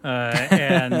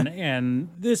 And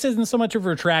this isn't so much of a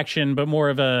retraction, but more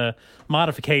of a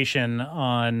modification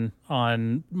on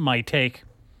my take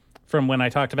from when I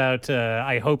talked about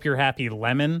I Hope You're Happy,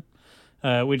 Lemon,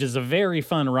 which is a very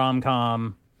fun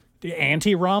rom-com,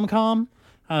 anti-rom-com.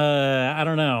 I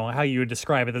don't know how you would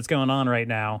describe it that's going on right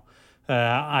now.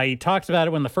 I talked about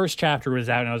it when the first chapter was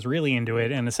out, and I was really into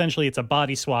it. And essentially, it's a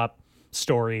body swap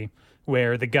story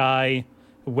where the guy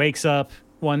wakes up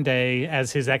one day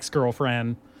as his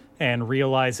ex-girlfriend and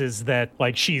realizes that,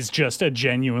 like, she's just a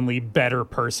genuinely better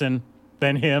person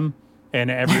than him, and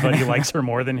everybody likes her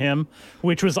more than him,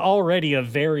 which was already a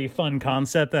very fun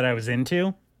concept that I was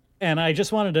into. And I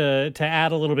just wanted to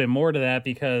add a little bit more to that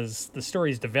because the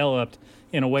story's developed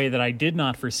in a way that I did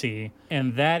not foresee.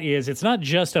 And that is, it's not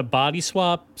just a body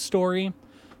swap story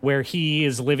where he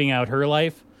is living out her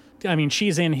life. I mean,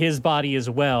 she's in his body as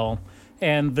well.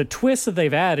 And the twist that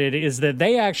they've added is that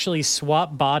they actually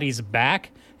swap bodies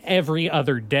back every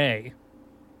other day,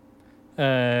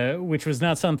 which was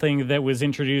not something that was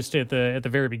introduced at the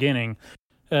very beginning.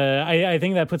 I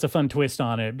think that puts a fun twist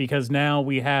on it because now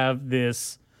we have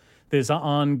this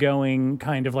ongoing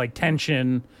kind of like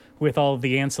tension with all of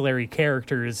the ancillary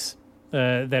characters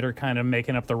that are kind of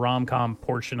making up the rom-com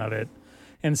portion of it.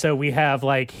 And so we have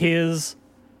like his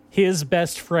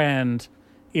best friend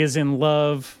is in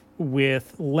love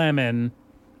with Lemon,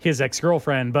 his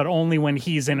ex-girlfriend, but only when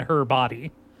he's in her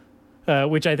body,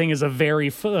 which I think is a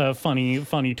very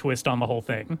funny twist on the whole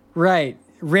thing. Right.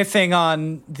 Riffing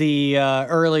on the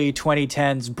early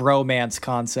 2010s bromance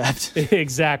concept.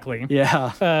 Exactly.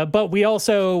 Yeah. But we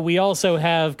also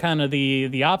have kind of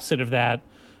the opposite of that,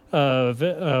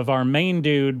 of our main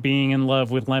dude being in love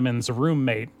with Lemon's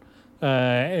roommate,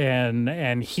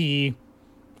 and he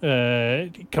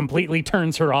completely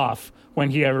turns her off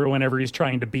whenever he's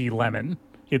trying to be Lemon.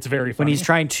 It's very funny. When he's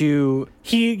trying to...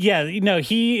 He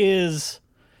is,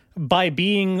 by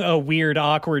being a weird,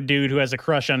 awkward dude who has a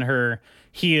crush on her,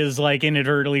 he is like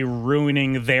inadvertently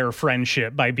ruining their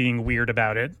friendship by being weird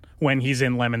about it when he's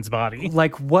in Lemon's body.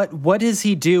 Like, what does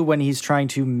he do when he's trying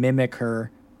to mimic her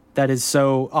that is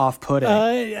so off-putting?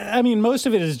 I mean, most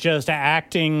of it is just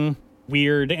acting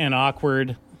weird and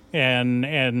awkward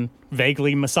and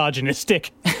vaguely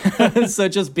misogynistic. So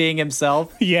just being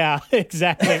himself? Yeah,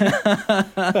 exactly.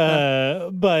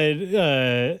 But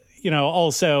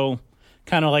also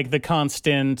kind of like the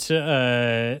constant...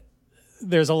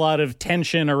 there's a lot of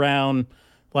tension around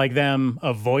like them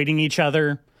avoiding each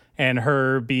other and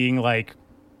her being like,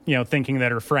 thinking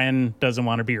that her friend doesn't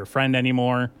want to be her friend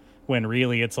anymore when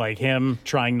really it's like him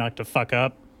trying not to fuck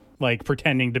up, like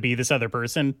pretending to be this other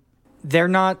person. They're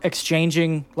not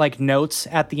exchanging like notes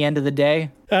at the end of the day?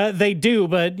 They do,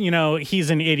 but he's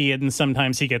an idiot and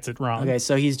sometimes he gets it wrong. Okay,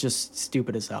 so he's just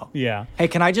stupid as hell. Yeah. Hey,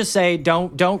 can I just say,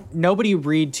 don't nobody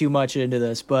read too much into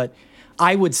this, but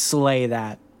I would slay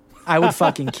that. I would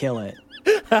fucking kill it.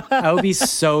 I would be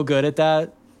so good at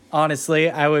that. Honestly,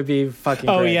 I would be fucking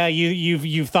great. Oh yeah,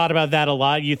 you've thought about that a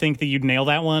lot. You think that you'd nail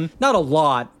that one? Not a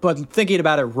lot, but thinking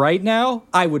about it right now,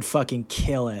 I would fucking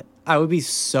kill it. I would be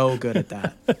so good at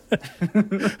that.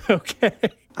 Okay.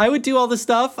 I would do all the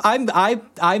stuff.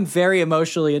 I'm very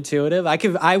emotionally intuitive.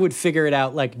 I would figure it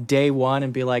out like day one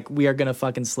and be like, we are gonna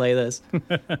fucking slay this.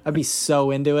 I'd be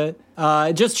so into it.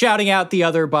 Just shouting out the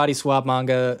other body swap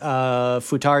manga,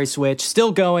 Futari Switch,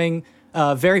 still going.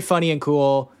 Very funny and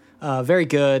cool. Very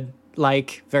good.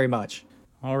 Like very much.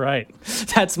 All right.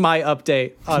 That's my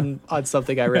update on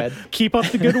something I read. Keep up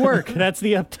the good work. That's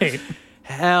the update.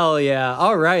 Hell yeah.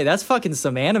 All right. That's fucking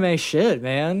some anime shit,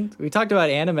 man. We talked about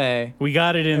anime. We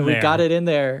got it in there. We got it in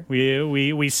there.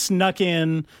 We snuck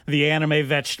in the anime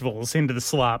vegetables into the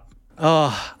slop.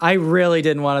 Oh, I really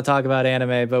didn't want to talk about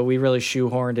anime, but we really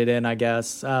shoehorned it in, I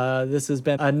guess. This has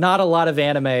been not a lot of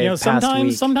anime.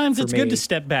 Sometimes it's good to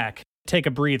step back, take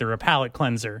a breather, a palate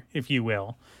cleanser, if you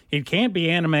will. It can't be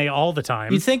anime all the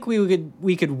time. You think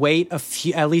we could wait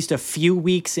at least a few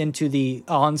weeks into the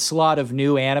onslaught of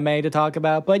new anime to talk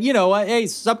about? But you know what? Hey,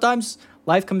 sometimes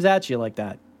life comes at you like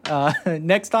that.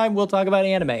 Next time we'll talk about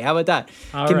anime. How about that?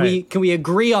 Can we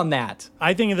agree on that?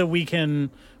 I think that we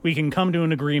can we can come to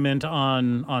an agreement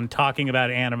on talking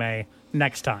about anime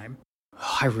next time.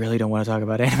 Oh, I really don't want to talk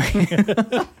about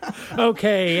anime.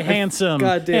 Okay, handsome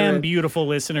and beautiful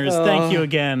listeners, thank you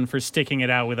again for sticking it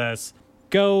out with us.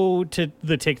 Go to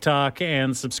the TikTok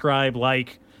and subscribe,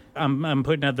 like. I'm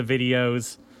putting out the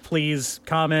videos. Please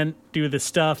comment, do the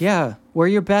stuff. Yeah, we're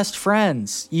your best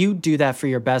friends. You do that for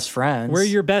your best friends. We're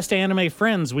your best anime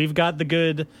friends. We've got the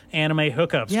good anime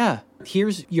hookups. Yeah,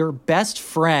 here's your best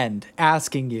friend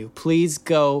asking you, please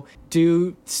go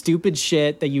do stupid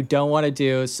shit that you don't want to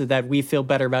do so that we feel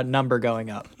better about number going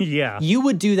up. Yeah. You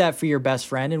would do that for your best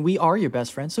friend, and we are your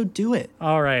best friend, so do it.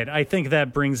 All right, I think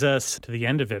that brings us to the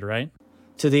end of it, right?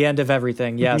 To the end of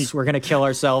everything, yes. We're going to kill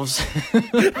ourselves.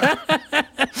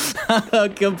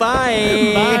 Goodbye.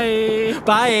 Bye.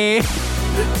 Bye.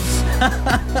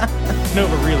 No,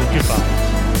 but really,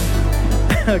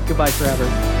 goodbye. Goodbye forever.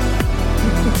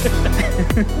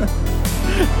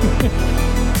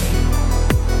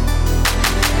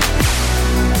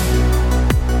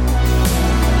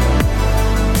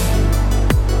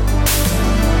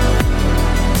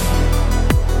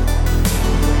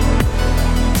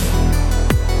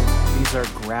 These are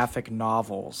graphic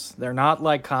novels. They're not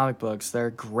like comic books. They're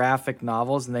graphic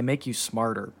novels, and they make you smarter.